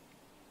онгод.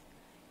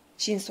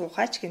 Чин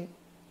суухаач гин.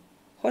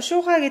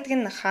 Хошуухай гэдэг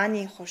нь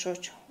хааны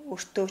хошууч,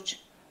 өртөөч,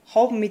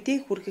 хов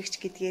мэдээг хүргэгч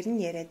гэдгээр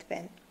нь яриад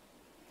байна.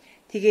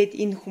 Тэгээд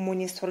энэ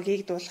хүмүүний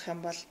сургийг дуулах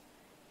юм бол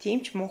тийм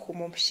ч муу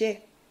хүмүүн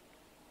бишээ.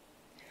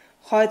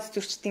 Хойд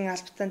зөрчдийн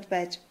албатанд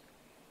байж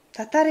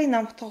татарын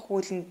номтгох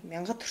үүлэнд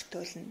мянгад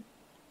өртөөлнө.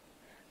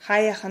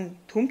 Хаяах нь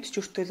төмд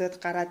ч өртөөлөд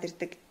гараад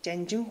ирдэг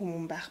жанжин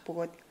хүмүүн байх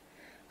бөгөөд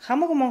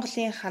хамаг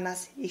Монголын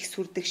ханаас их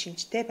сүрдэг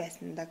шинжтэй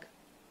байсандаг.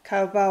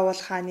 Кавбаул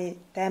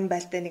хааны дайн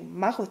байлтай нэг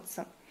мах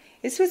утсан.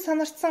 Эсвэл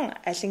санарцсан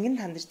алингин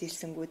тандарч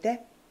дийлсэнгүү дээ.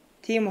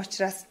 Тийм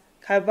учраас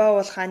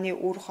Кавбаул хааны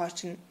үр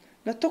хооч нь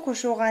нутаг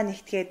хушуугаа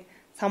нэгтгээд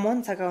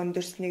самуун цагаа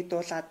өндөрснийг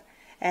дуулаад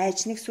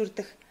айж нэг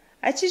сүрдэх,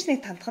 ажиж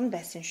нэг тантах нь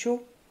байсан шүү.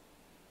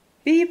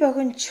 Бие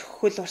богинч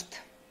хөл урт,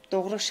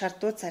 дуграг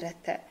шардуу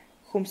царайтай,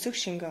 хөмсөг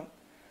шингэн,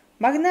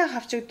 магнаа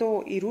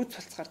хавчигдуу ирүүд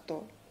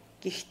цулцгардуу.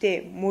 Гэхдээ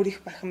мөр их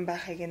бахин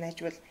байхыг нь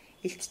ажвал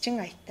элтчин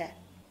аятай,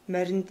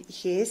 моринд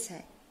ихээ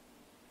сайн.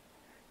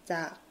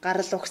 За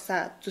гарал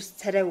угсаа зүс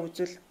царай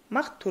үзвэл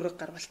мах түрэг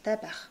гарвалтай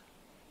байх.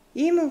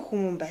 Ийм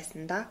хүмүүн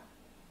байсан да.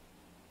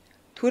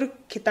 Түрэг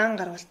кидан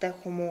гарвалтай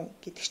хүмүүн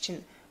гэдэг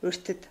чинь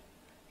уртад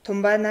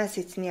тумбанаас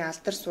эзний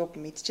алдар сууг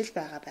мэдчил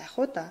байгаа байх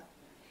уу да.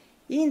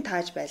 Ийм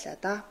тааж байлаа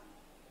да.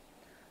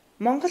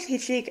 Монгол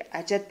хэлийг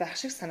ажаад байх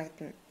шиг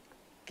санагдана.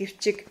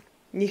 Гэвчиг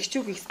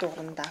нэгчүг их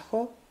дуурна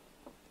даахөө.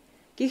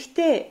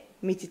 Гэхдээ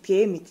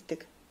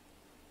мэддэг.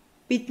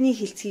 Бидний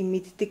хэлцгийг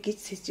мэддэг гэж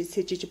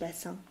сэжиж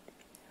байсан.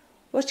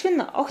 Учир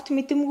нь огт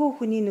мэдэмгүй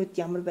хүний нүд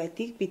ямар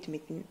байдгийг бид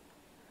мэднэ.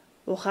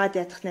 Ухаад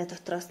ядахны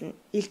дотроос нь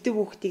элдв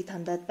хүүхдийг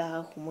тандаад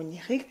байгаа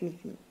хүмүүнийхийг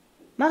мэднэ.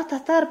 Маг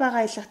татар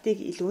байгаа аялгатыг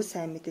илүү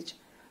сайн мэдэж,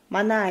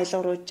 манай аялга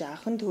руу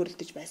жаахан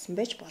төрөлдөж байсан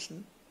байж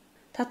болно.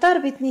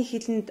 Татар бидний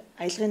хэлэнд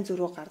аялгын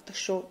зүрөө гардаг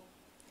шүү.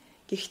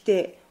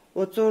 Гэхдээ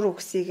узуур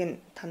үгсийг нь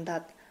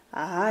тандаад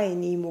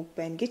энэ ийм үг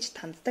байна гэж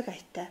танддаг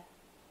аятай.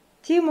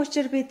 Тийм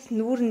учраас бид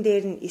нүүрэн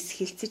дээр нь эс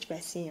хилцэж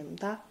байсан юм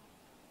да.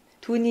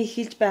 Түүний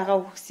хэлж байгаа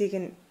үгсийг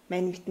нь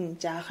мань митэн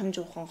жаахан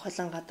жуухан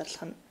холон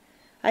гадарлах нь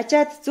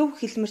ажаад зөв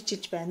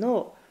хэлмэрчилж байна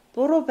уу,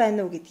 буруу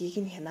байна уу гэдгийг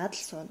нь хянаад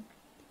л сууна.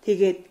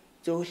 Тэгээд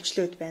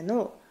зөөлчлөөд байна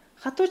уу,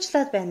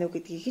 хатуучлаад байна уу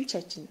гэдгийг нь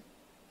чажина.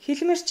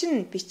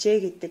 Хэлмэрчин бичээ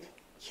гэдэг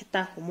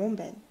хятад хүмүүн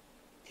байна.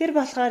 Тэр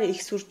болохоор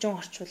их сүржин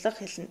орчуулга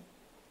хэлнэ.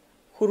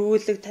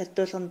 хөрвүүлэг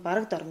тайлдуулганд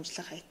бараг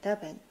доромжлох хаятай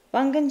байна.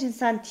 Ванган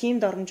Жинсан тийм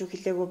доромжгүй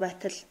хэлээгүй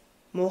байтал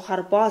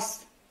муухар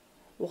босс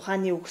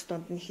ухааны үгс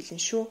дунд нь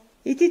хэлэн шүү.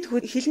 Эдид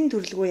хэлэн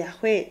төрлгүй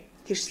яах вэ?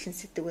 Тэрчлэн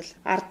сэтгвэл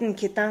ард нь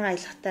кидан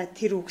аялахтаа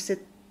тэр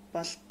үгсэд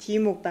бол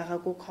тийм үг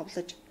байгаагүй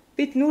ховлож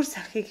бид нүүр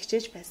сахихыг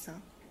хичээж байсан.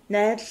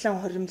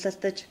 Найрлан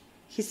хоримлалтаж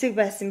хэсэг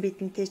байсан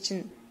бидэнтэй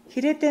чинь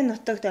Хэрээдээ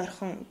нутагт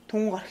орхон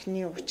түн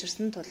горхны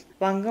учирсан тул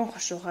ванган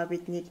хошуугаа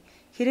биднийг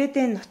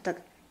Хэрээдээ нутаг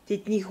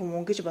тэдний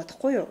хүмүүн гэж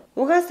бодохгүй юу?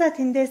 Угаасаа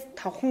тэндээс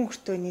 5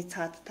 өртөөний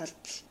цаад талд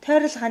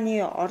Тойрол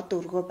хааны орд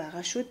өргөө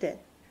байгаа шүү дээ.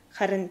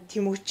 Харин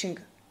Тэмүүчинг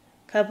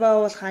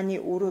Кабаул хааны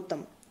үр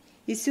удам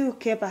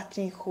Исүкэ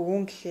баатрын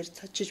хөвөн гэхээр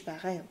цочиж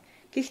байгаа юм.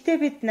 Гэхдээ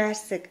бид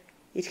найрсаг,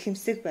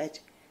 эрхэмсэг байж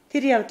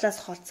тэр явдлаас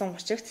холцсон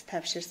учигт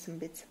тавширсан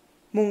биз.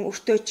 Мөн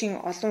өртөөчийн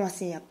олон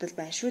улсын явдал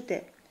байна шүү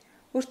дээ.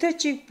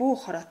 Өртөөчийг бүү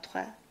хороо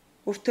тухай.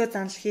 Өртөө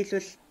занал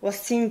хийлвэл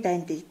улсын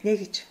дайнд иднэ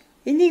гэж.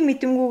 Энийг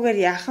мэдэнгүүгээр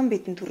яахан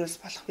бидэн төрөөс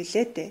болох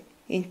билээ дээ.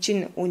 Эн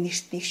чинь үн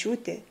эртний шүү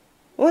дээ.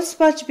 Улс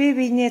болж бие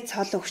биенээ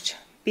цол өгч,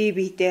 бие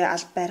биедээ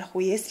аль барих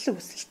үеэс л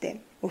үсэлтэй.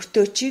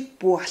 Өртөөчийг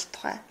бүү алт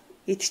тухай.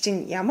 Эд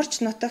чинь ямар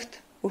ч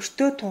нутагт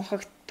өртөө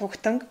тунхагт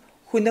тугтанг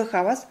хөнөөх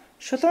аваас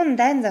шулуун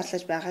дайн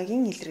зарлаж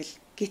байгаагийн илрэл.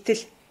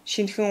 Гэтэл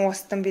шинэхэн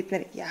устан бид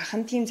нар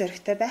яахан тийм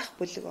зоригтой байх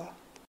бүлгөө.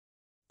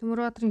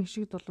 Төмөрбаатрын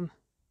хишиг дулам.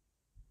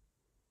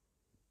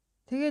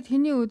 Тэгээд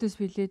хэний өөдөөс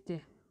билээ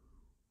дээ.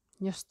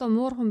 Ёстой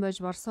муурхан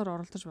байж барсаар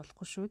оролдож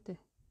болохгүй шүү дээ.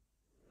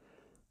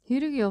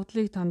 Хэрэг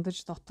явдлыг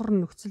тандаж дотор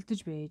нь нөхцөлдөж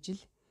байж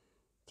л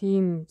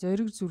тийм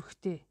зориг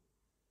зүрхтэй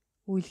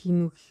үйл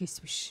хийнүү гэхээс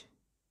биш.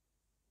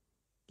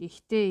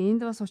 Гэхдээ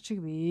энд бас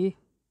учиг бий.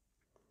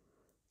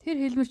 Тэр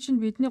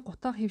хэлмэрчэнд бидний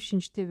гутаах хэв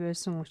шинжтэй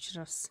байсан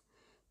учраас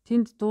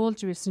тэнд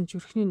дуулж байсан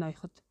зүрхний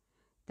ноёход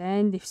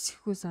дайн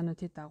дэвсэхгүй санаа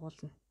тэд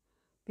дагуулна.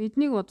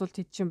 Биднийг бодвол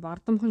тэд чинь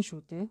бардамхан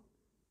шүү дээ.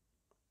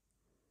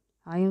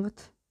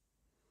 Аянгат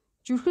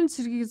зүрхэн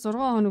цэргийг 6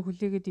 хоног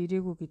хүлээгээд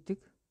ирээгүй гэдэг.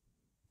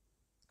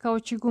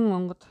 КауЧиГүн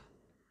онгод.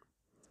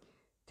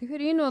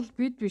 Тэгэхээр энэ бол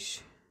бид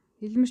биш.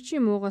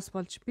 Хэлмэрчийн муугаас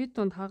болж бид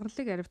донд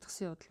хагарлыг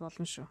аривтгсан явдал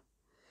болно шүү.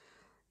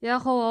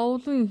 Яг хав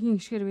овлын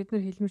инхийн хишгээр бид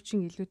нар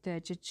хэлмэрчин илүүтэй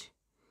ажиж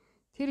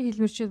тэр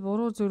хэлмэрчэд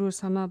буруу зөрүүр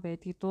санаа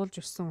байдгийг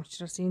дуулж өссөн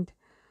учраас энд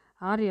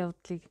ар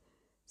явдлыг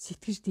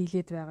сэтгэж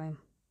дийлээд байгаа юм.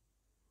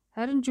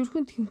 Харин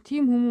зүрхэнд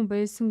тийм хүмүүс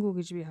байсангүй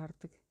гэж би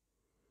хардаг.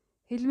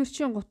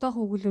 Хэлмэрчийн гутаах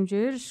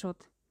өгүүлэмжээр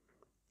шууд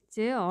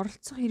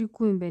оролцох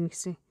хэрэггүй юм байна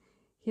гэсэн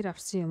хэр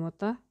авсан юм уу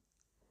да.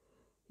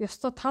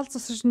 Ёстой тал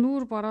засаж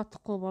нүүр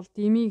бараадахгүй бол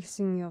дими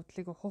гэсэн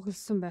явдлыг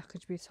ухагласан байх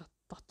гэж би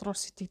дотроо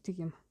сэтгэдэг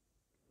юм.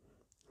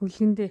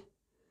 Хүлгэндээ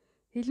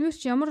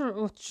хэлмэрч ямар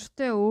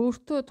учиртай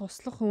өөртөө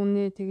туслах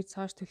үнэ тэгж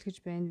цааш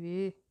түлхэж байна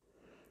вэ?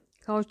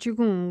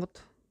 КауЧиГүн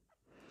онгод.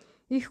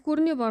 Их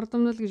гүрний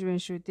бардамнал гэж байна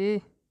шүү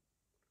дээ.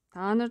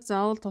 Та нар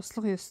заавал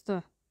туслах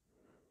ёстой.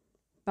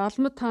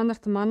 Балмад та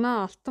нарт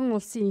манай алтан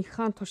улсын их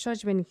хаан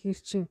тушааж байна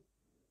гэхэр чин.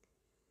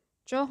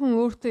 Жохон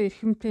өөртөө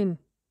эрхэмтэй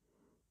нь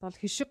бол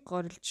хишиг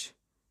горилж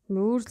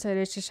нүүр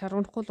царайч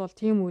шаргунахгүй бол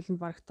тийм үйлэнд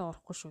барагтаа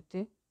орохгүй шүү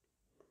дээ.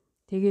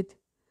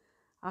 Тэгээд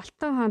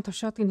Алтан хаан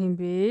тушаадаг нь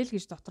хэмбэ л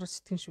гэж дотроо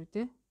сэтгэн шүү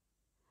дээ.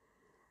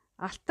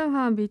 Алтан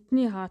хаан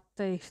бидний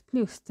хааттай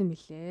эртний өстөн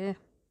билээ.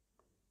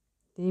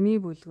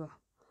 Дэми бүлгөө.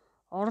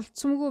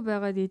 Оролцсомгүй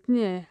байгаад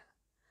эдний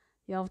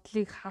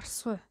явдлыг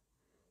харсгүй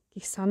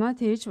гэх санаа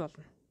тээж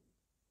болно.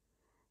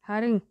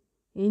 Харин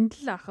энд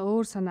л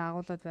өөр санаа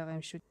агуулад байгаа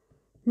юм шүү.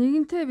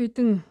 Нэгэнтээ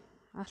бидэн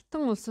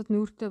алтан улсад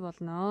нүүртэй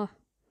болноо.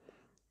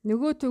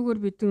 Нөгөө төгөр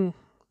бидэн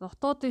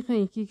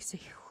дотоодынхын инхийг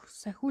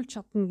сахиулж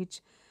чадна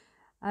гэж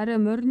арай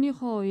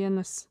морьныхоо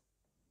уянаас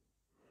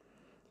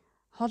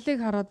холыг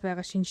хараад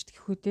байгаа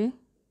шинжтгэх үедээ.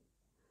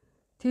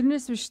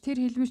 Тэрнээс биш тэр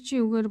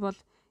хэлмэрчийн үгээр бол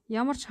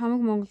ямар ч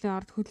хамаг Монголын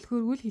ард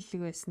хөдөлгөөргүй л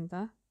хэллэг байсан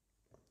да.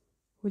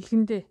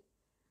 Хүлгэндээ.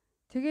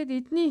 Тэгээд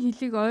эдний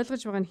хэлийг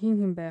ойлгож байгаа нь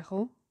хин байх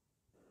вэ?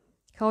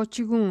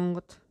 КауЧиГүн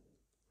онгод.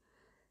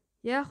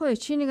 Яах вэ?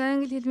 Чи нэг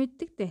англи хэл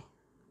мэддэг дээ.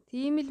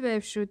 Тийм л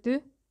байв шүү дээ.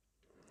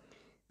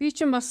 Би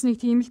ч бас нэг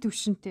тийм л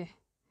төвшөнтэй.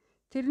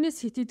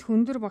 Тэрнээс хитэд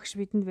хөндөр багш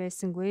бидэнд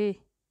байсангүй.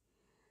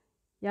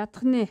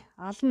 Ядах нэ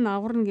алан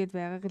аварна гэд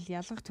байгааг л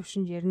ялгах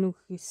төвшөнд ярина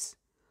гэхээс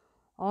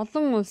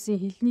олон улсын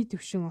хэлний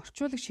төвшин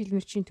орчуулагч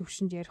хэлмэрчийн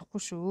төвшөнд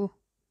ярихгүй шүү.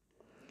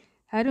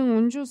 Харин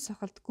унжуул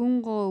сахалт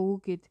гүн гоо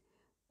өвгээд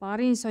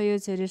барын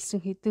соёо царилсан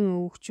хідэн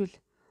өвгчүүл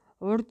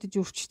урд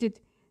зүрчтэд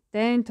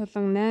дайн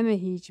тулан 8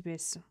 хийж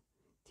байсан.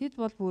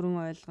 Тэд бол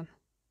бүрэн ойлгоно.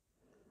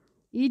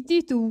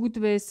 Эдит өвгөд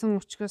байсан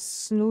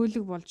учраас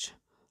нөөлөг болж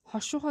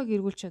хошуухаа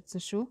гэргүүлж чадсан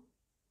шүү.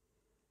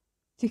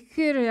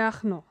 Тэгэхээр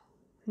яах нь вэ?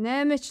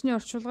 8-чны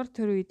орчуулгаар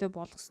тэр үедээ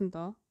болгосон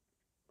доо.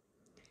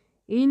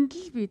 Энд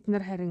л бид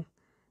нар харин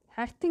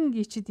хартин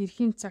гिचэд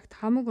эрхийн цагт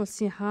хамаг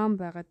улсын хаан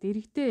байгаад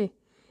иргэдээ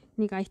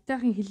нэг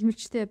аятайхан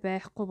хэлмэрчтэй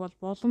байхгүй бол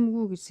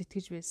боломгүй гэж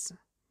сэтгэж байсан.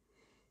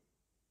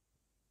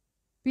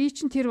 Би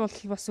ч тэр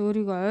болтол бас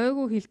өөрийгөө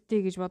ойгүй хэлтэй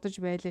гэж бодож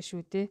байлаа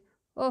шүү дээ.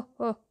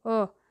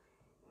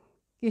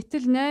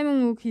 Гэтэл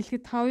 8 үг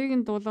хэлэхэд 5-ыг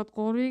нь дуулаад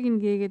 3-ыг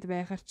нь гээгээд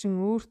байхаар чин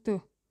өөртөө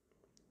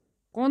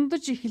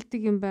гундаж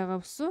эхэлдэг юм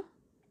байгаа бүсүү.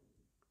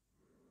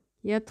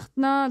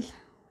 Ядахтнаа л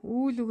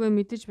үйл үгээ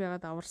мэдэж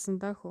байгаад аварсан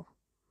даа хөө.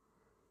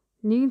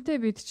 Нэгэнтээ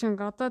бид чинь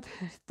гадаад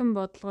хартан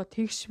бодлого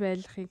тэгш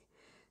байлгахыг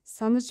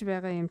санаж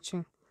байгаа юм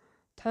чин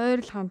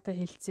тойрол хантай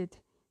хэлцээд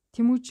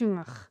Тэмүүжин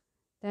ах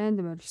дайнд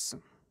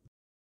морилсон.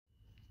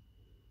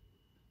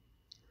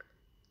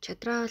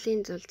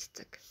 Чадраалын зул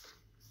цэцэг.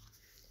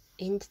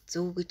 Энд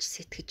зөв гэж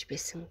сэтгэж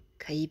байсан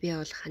Каибе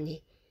бол ханы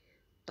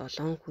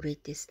 7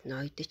 хүрээдээс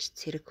ноёдож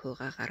цэрэг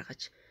хуугаа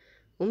гаргаж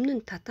өмнө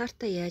нь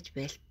татаартай яаж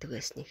байлддаг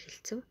байсныг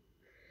хэлцв.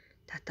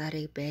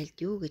 Татаарыг байлд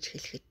юу гэж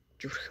хэлэхэд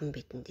зүрхэн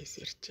бидэндээс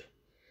иржээ.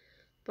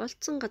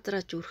 Болцсон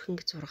газраа зүрхэнг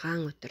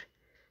 6 өдөр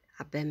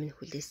абай минь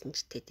хүлээсэн ч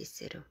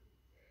тэдэсэрв.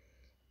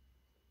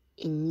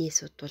 Иннээс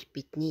удвал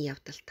бидний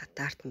явдал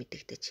татаарт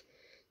мэдэгдэж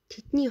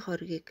тэдний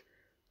хоргийг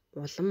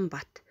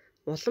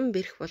улам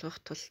бэрх болгох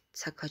тул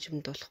цаг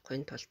хожимдуулахгүй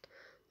тулд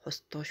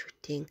хустуу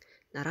шүтэн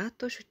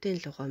нараатуу шүтэн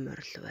лугоо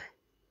морилвэ.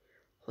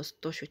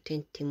 Хустуу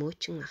шүтэн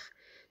Тэмүүжин ах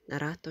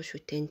нараатуу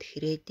шүтэнд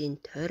хэрээдийн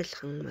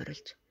тойрлохан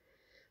морилж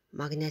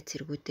магнат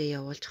цэргүүдээ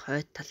явуулж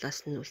хойд талаас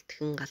нь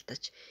үлтгэн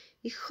галдаж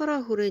их хороо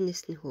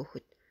хүрээнээс нь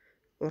хөөхөд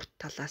урд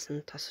талаас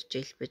нь тосож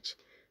илбэж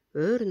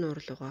уур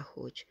нуурлуугаа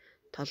хөөж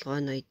толгой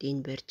ноёдыг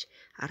барьж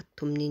ард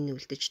түмнийг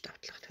үлдэж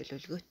довтлох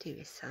төлөвлөгөөтэй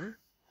байсан.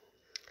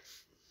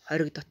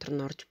 Хориг дотор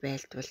нь орж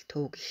байлдвал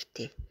төв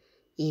гихтээ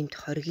иймд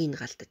хоригийг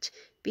галдаж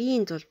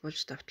биеийн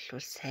зулбуулж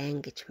довтлуул сайн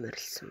гэж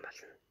морилсон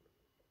болно.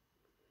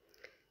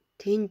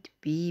 Тэнд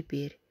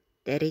бээр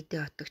даридэ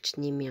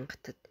отогчны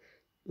мянгатад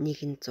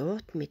нэгэн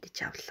 100-т мэдэж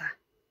авлаа.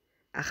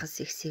 Ахас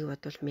ихсийг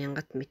бодвол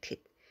мянгат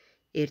мэдхэд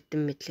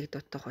эрдэм мэдлэг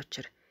дутах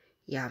учир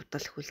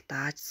явдал хүл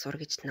дааж сур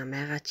гэж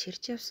намайгаа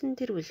чирж явсан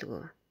тэр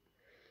үлгөө.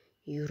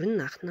 Ер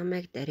нь ах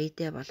намайг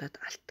даридэ болоод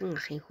алтан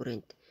ахын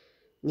хүрээнд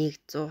нэг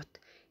 100-т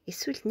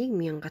эсвэл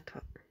 1 мянгат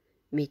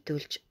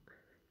мэдүүлж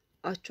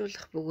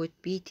очуулах бөгөөд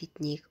би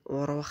тэднийг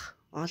урвах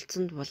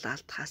олзонд бол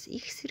алдахаас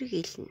их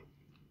сэргийлнэ.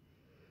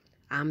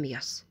 Ам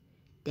ёс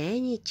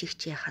дайны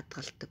чигчээ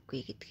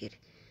хадгалдаггүй гэдгээр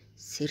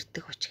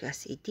сэрдэх учраас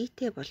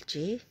эдийтэй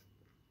болжээ.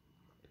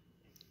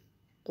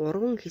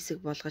 3 хэсэг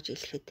болгож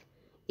илэхэд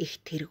их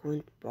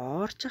тэргүүнд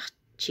бооржах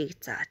чиг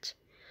зааж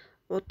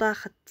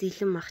удаахад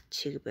зилэм ах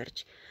чиг барьж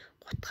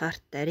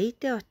гутгаарт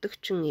даридэ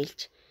отогчин илж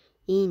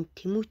ийн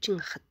Тэмүүжин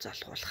ахад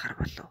золгуулахар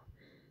болов.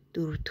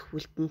 4 дахь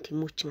үлдэн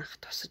Тэмүүжин ах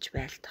тосож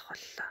байлдах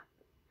боллоо.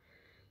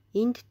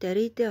 Энд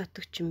даридэ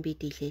отогчин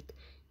бид илээд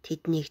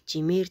тэднийг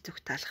жимээр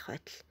зүгтаалах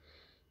байтал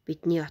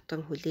бидний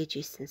отон хүлээж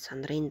ийсэн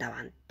сонрын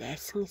даваанд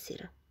дайсан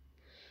эсэр.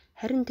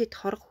 Харин тэд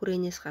хорог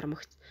хүрээнээс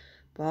гармагц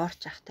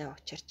боорч ахтай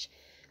учирч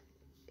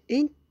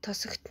энд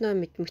тосогтноо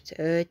мэдмэгц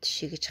ойд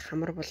шигэж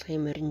хамар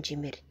болгын морин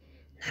жимээр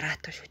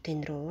нараатуу шүтэн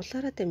рүү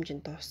уулаараа дамжин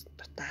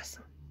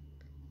дутаасан.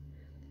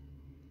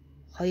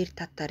 2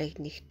 татарыг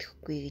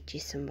нэгтгэхгүй гэж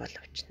исэн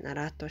боловч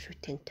нараатуу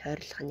шүтэн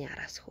тойрлохны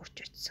араас хурж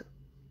очсон.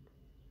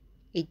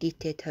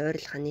 Эдийтэй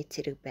тойрлохны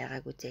цэрэг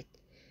байгааг үзээд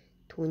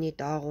түүний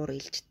доогуур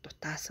илж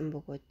дутаасан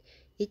бөгөөд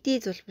эдий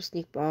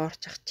зулбусныг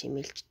боорч ах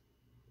чимэлж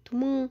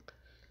түмэн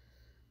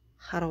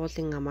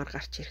харуулын амар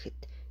гарч ирэхэд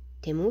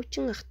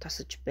Тэмүүжин ах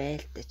тосож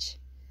байлдаж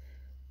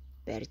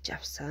барьж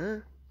авсан.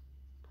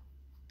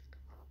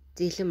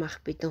 Зилэм ах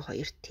бидэн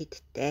хоёрт тэд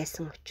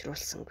дайсан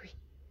учруулсангүй.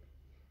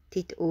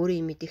 Тэд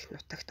өөрийн мэдих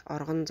нутагт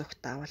оргон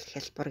зүгтаавал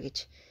хялбар гэж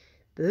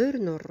буур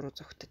нуур руу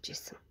зүгтэж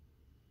исэн.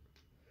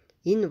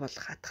 Энэ бол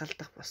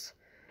хатгалдах бус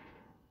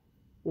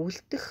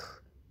үлдэх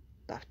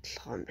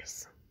довтлогоон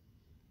байсан.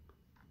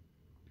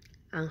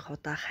 Анх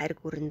удаа харь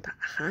гүрэнд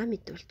ахаа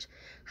мэдүүлж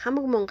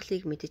хамаг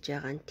Монголыг мэдэж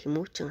байгаа нь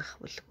Тэмүүжин ах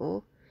үлгөө.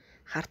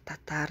 Хар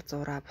татаар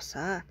зураа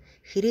бусаа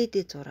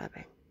хэрээдээ зураа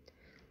байна.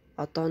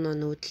 Одоо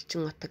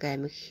нүүдэлчин утаг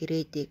аймаг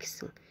хэрээдээ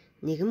гэсэн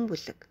нэгэн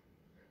бүлэг,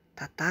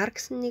 татаар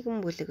гэсэн нэгэн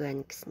бүлэг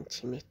байна гэсэн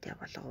чимээтэй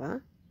болгоо.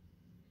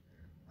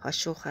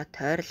 Хошууха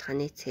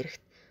тойрлохны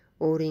цэрэгт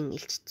өөрийн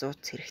илч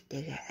 100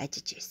 цэрэгтэйгээ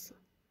ажиж ийсэн.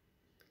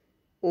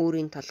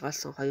 Өөрийн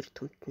толгойлсон 2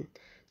 төмт нь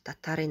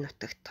татарын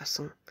нутагт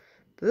тосон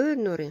буур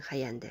нуурын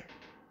хаяанд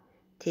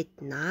тэд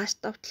нааш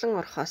довтлон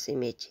орхоос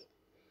имэж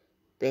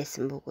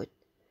байсан бөгөөд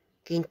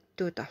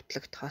гинтүү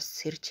довтлагт хос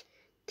сэрж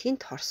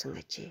тэнд хорсон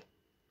ажээ.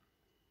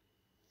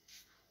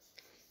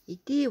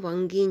 Эдий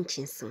вангийн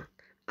чинсэн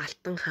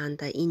Алтан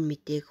хаанда энэ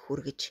мэдээг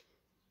хүргэж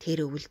тэр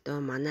өвөлдөө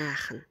манай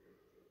ах нь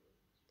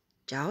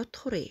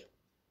жавдхурээ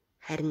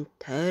харин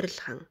тойрол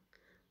хан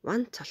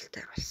ван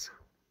цолтой болсон.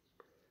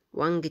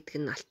 Ван гэдэг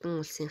нь Алтан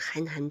улсын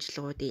хань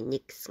хамжлагуудын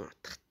нэг гэсэн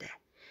утгатай.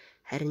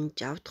 Харин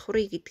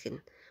жавдхурээ гэдэг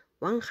нь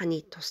ван ханы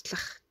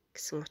туслах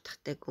гэсэн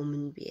утгатай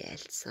өмнө би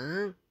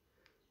айлсан.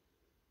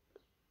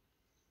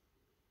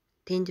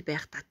 Тэнд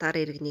байх татар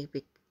иргэнийг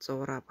бид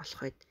зураа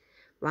болох үед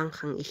ван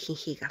хан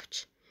ихэнхийг авч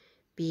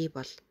би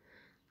бол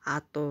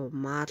адуу,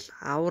 мал,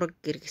 авраг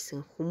гэр гэсэн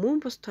хүмүүн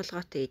бус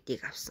толгойтой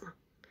эдийг авсан.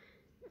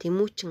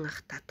 Тэмүүжин ах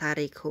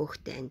татарыг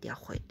хөөхтэй анд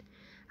явах үед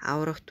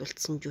аврагт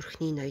үлдсэн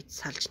зүрхний ноёд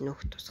салж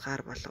нөөх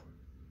тусгаар болов.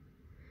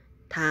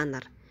 Та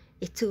нар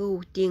эцэг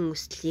өвгдийн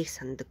өслийг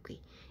сандаггүй.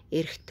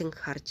 Эргэтэн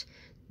харж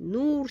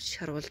нүүр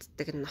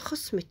шарвалддаг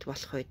нохос мэт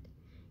болох үед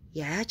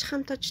яаж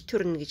хамтаж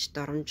төрнө гэж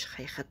доромж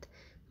хаяхад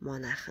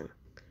монаахан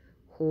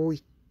Хөөе,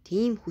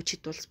 тийм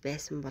хүчит улс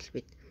байсан бол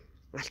бид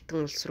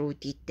алтан улс руу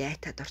дид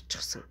дайтад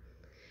орчихсон.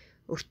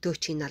 Өртөө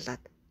чи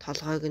налаад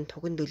толгойг нь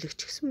туганд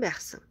өлөгчгсөн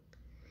байхсан.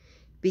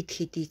 Бид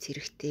хэдий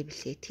зэрэгтэй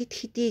билээ, тэд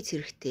хэдий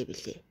зэрэгтэй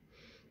билээ.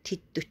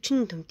 Тэд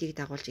 40 төмтийг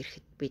дагуулж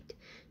ирэхэд бид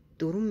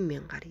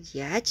 4,000-аар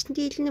яаж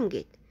дийлнэм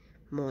гэд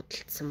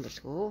муудалцсан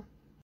болгоо.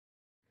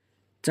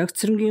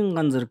 Загцрангийн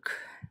ганзраг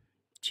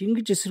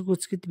Чингэж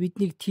эсэргүүцэхэд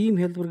биднийг тийм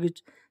хялбар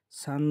гэж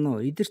санна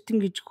уу? Эдэртэн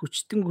гэж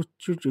хүчтэн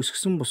хүчжүүлж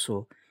өсгсөн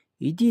босуу.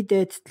 Эдий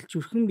дайдтал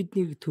зүрхэн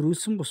биднийг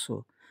төрүүлсэн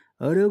босуу.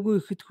 Оройгүй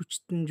ихэд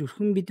хүчтэн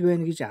зүрхэн бид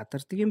байна гэж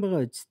адардаг юм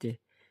байгаа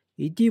үсттэй.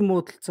 Эдий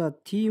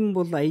муудалцаад тийм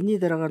бол аяны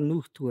дараагаар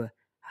нүүхтгвэ.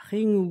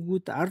 Ахын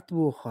өвгүүд ард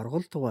буух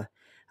хорголтгвэ.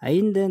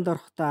 Аян дайнд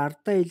орохдоо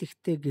ардаа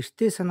илэхтэй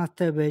гэртээ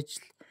санаатай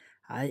байж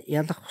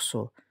ялах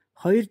босуу.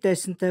 Хоёр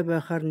дайсантай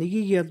байхаар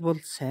нэгийг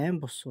ялбал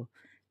сайн босуу.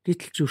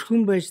 Гэтэл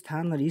зүрхэн байж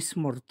та нар ис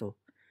мордов.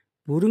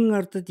 Бүрэн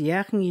ардад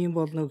яахан ийм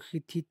болно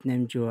гэхэд тэд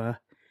намживаа.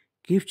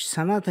 Гэвч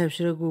санаа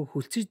тавьшраагүй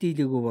хүлцэж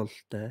дийлээгүй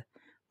бололтой.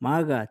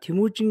 Маага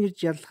Тэмүүжин ирж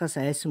яллахаас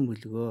айсан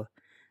бүлгөө.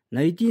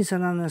 Ноёдын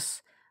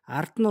санаанаас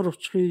ард нь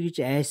урвчихъя гэж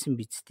айсан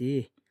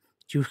бидтэй.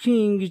 Зүрхэн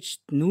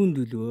ингэж нүүн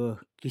дүлвөө.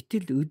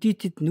 Гэтэл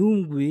өдийтэд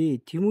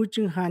нүүмгүй.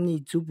 Тэмүүжин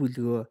хааны зүв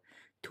бүлгөө.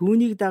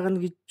 Түүнийг дагна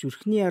гэж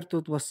зүрхний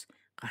ардууд бас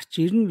гарч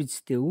ирнэ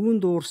бидтэй.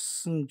 Үүн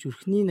дуурсан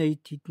зүрхний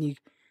ноёд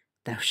тэднийг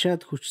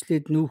давшаад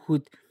хүчлээд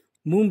нүүхүүд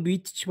мөн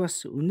бид ч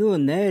бас өнөө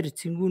найр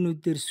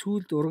цэнгүүнүүдээр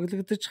сүлд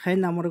ургаглагдаж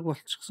хань амраг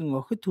болчихсон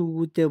охид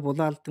хөвгүүдээ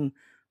булаалдан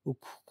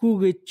өгөхгүй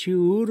гэж чи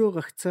өөрөө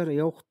гагцаар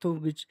явах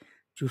туу гэж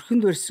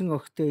зүрхэнд барьсан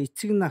охидоо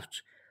эцэг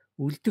навч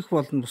үлдэх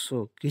болно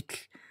босуу.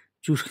 Гэтэл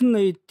зүрхэн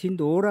ноёд тэнд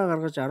уураа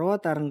гаргаж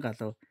 10-аад аран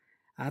галав.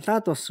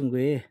 Алаад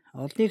болсонгүй.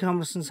 Олныг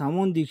хамарсан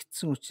самуун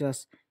дийгдсэн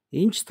учраас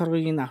энэч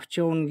торгыг нь авч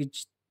явна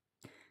гэж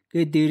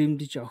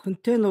дээрэмдэж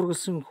охинтой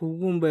нургалсан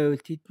хөвгүүн байвал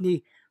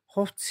тэдний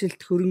хувц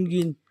сэлт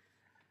хөрөнгийн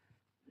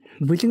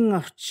бэлэн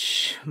авч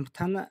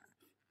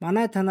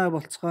манай танаа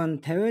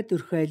болцгоон 50-аад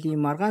өрх айлын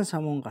маргаан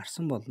самуун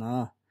гарсан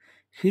болно.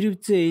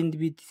 Хэрвзээ энд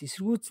бид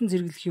эсэргүүцэн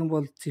зэрэглэх юм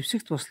бол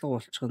зэвсэгт бослого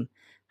болчихно.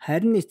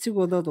 Харин эцэг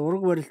болоод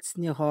ураг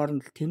барилцсны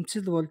хооронд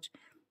тэмцэл болж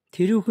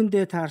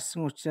тэрүүхэндээ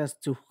таарсан учраас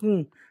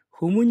зөвхөн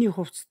хүмүүний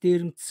хувцс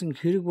дээрэмдсэн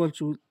хэрэг болж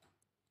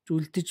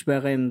үлдэж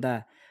байгаа юм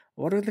да.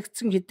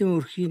 Ураглагдсан хэдэн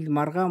өрхийн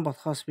маргаан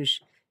болохоос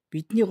биш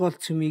бидний гол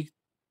цөмийг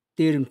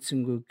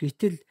дээрэмдсэнгүй.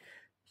 Гэтэл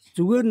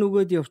зүгээр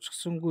нүгэд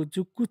явчихсангүй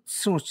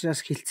зүггүйтсэн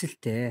учраас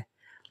хилцэлтэй.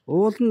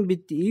 Уул нь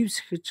бид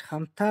ивсгэж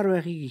хамтаар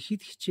байхыг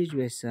ихэд хичээж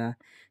байсан.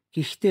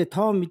 Гэхдээ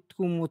тоо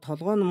мэдгүй юм уу,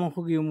 толгой нь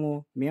монхог юм уу,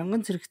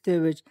 мянган зэрэгтэй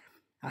байж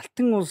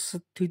алтан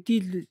улсад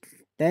төдийл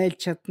дайлж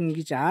чадна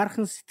гэж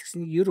аархан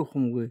сэтгсэнийг ер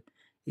ухамгүй.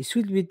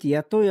 Эсвэл бид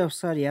ядуу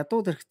явсаар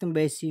ядуу дэрхтэн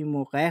байсан юм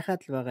уу,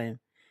 гайхаад л байгаа юм.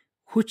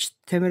 Хүч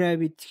тамираа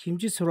бид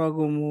хэмжиж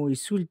сураагүй юм уу,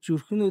 эсвэл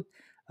зүрхнүүд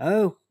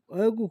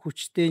ойгүй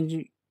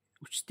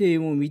хүчтэй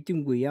юм уу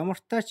мэдэмгүй. Ямар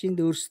тач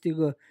энд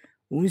өөрсдийгөө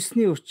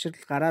үнсний учрал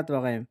гараад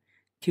байгаа юм.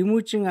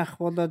 Тэмүүжин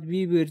ах болоод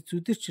бибээр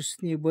зүдэрч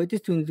өсний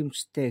бодит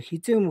үнэлэмжтэй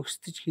хизээ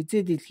мөксдөж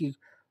хизээ дэлхийг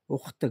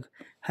ухдаг.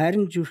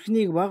 Харин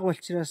зүрхнийг баг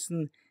болчраас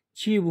нь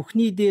чи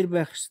бүхний дээр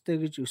байх ёстой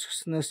гэж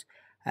өсгснөөс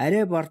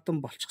арай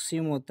бардан болчихсон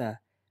юм уу да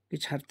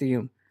гэж хардаг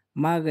юм.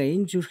 Маага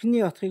энэ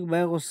зүрхний отхыг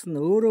байгуулсан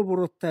нь өөрөө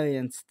буруутай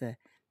янзтай.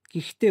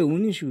 Гэхдээ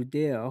үнэн шүү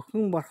дээ.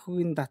 Охин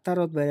бархуугийн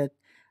татаарууд бариад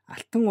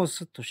алтан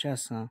улсад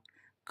тушаасан.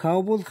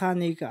 Каубул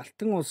хааныг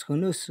алтан улс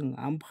хөнөөсөн.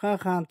 Амбхаа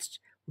хаанд ч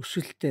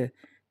өшөлтөө.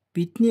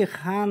 Бидний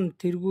хаан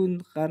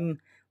тэргүүнд гарна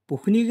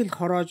бүхнийг л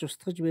хороож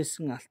устгаж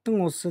байсан алтан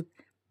улсад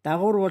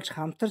дагуур болж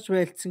хамтарч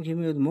байлцсан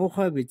хэмээл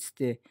муухай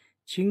бидтэй.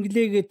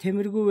 Чингэлээгээ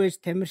тамиргүй байж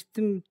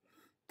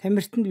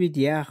тамиртанд бид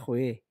яах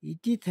вэ?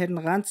 Эдийд харин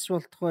ганц ч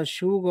болтугай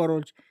шүүг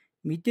оруулж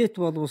мэдээт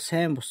болвол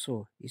сайн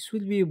босуу.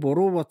 Эсвэл би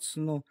буруу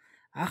бодсон уу?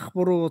 Ах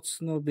буруу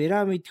бодсон уу?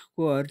 Бира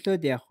мэдэхгүй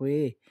орилоод яах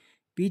вэ?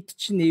 Бид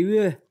ч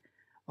нэвээ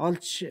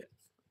олж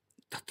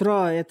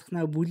дотроо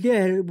ядахнаа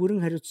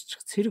бүрэн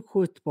хариуцчих цэрэг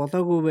хүйт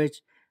болоогүй байж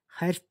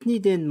хартны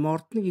дэнд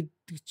мордно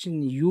гэдэг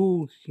чинь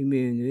юу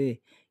хэмээн вэ?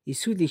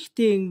 Эсвэл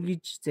ихтэй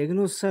ингэж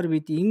загнуулсаар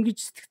бид ингэж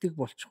сэтгэдэг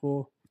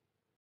болчихоо.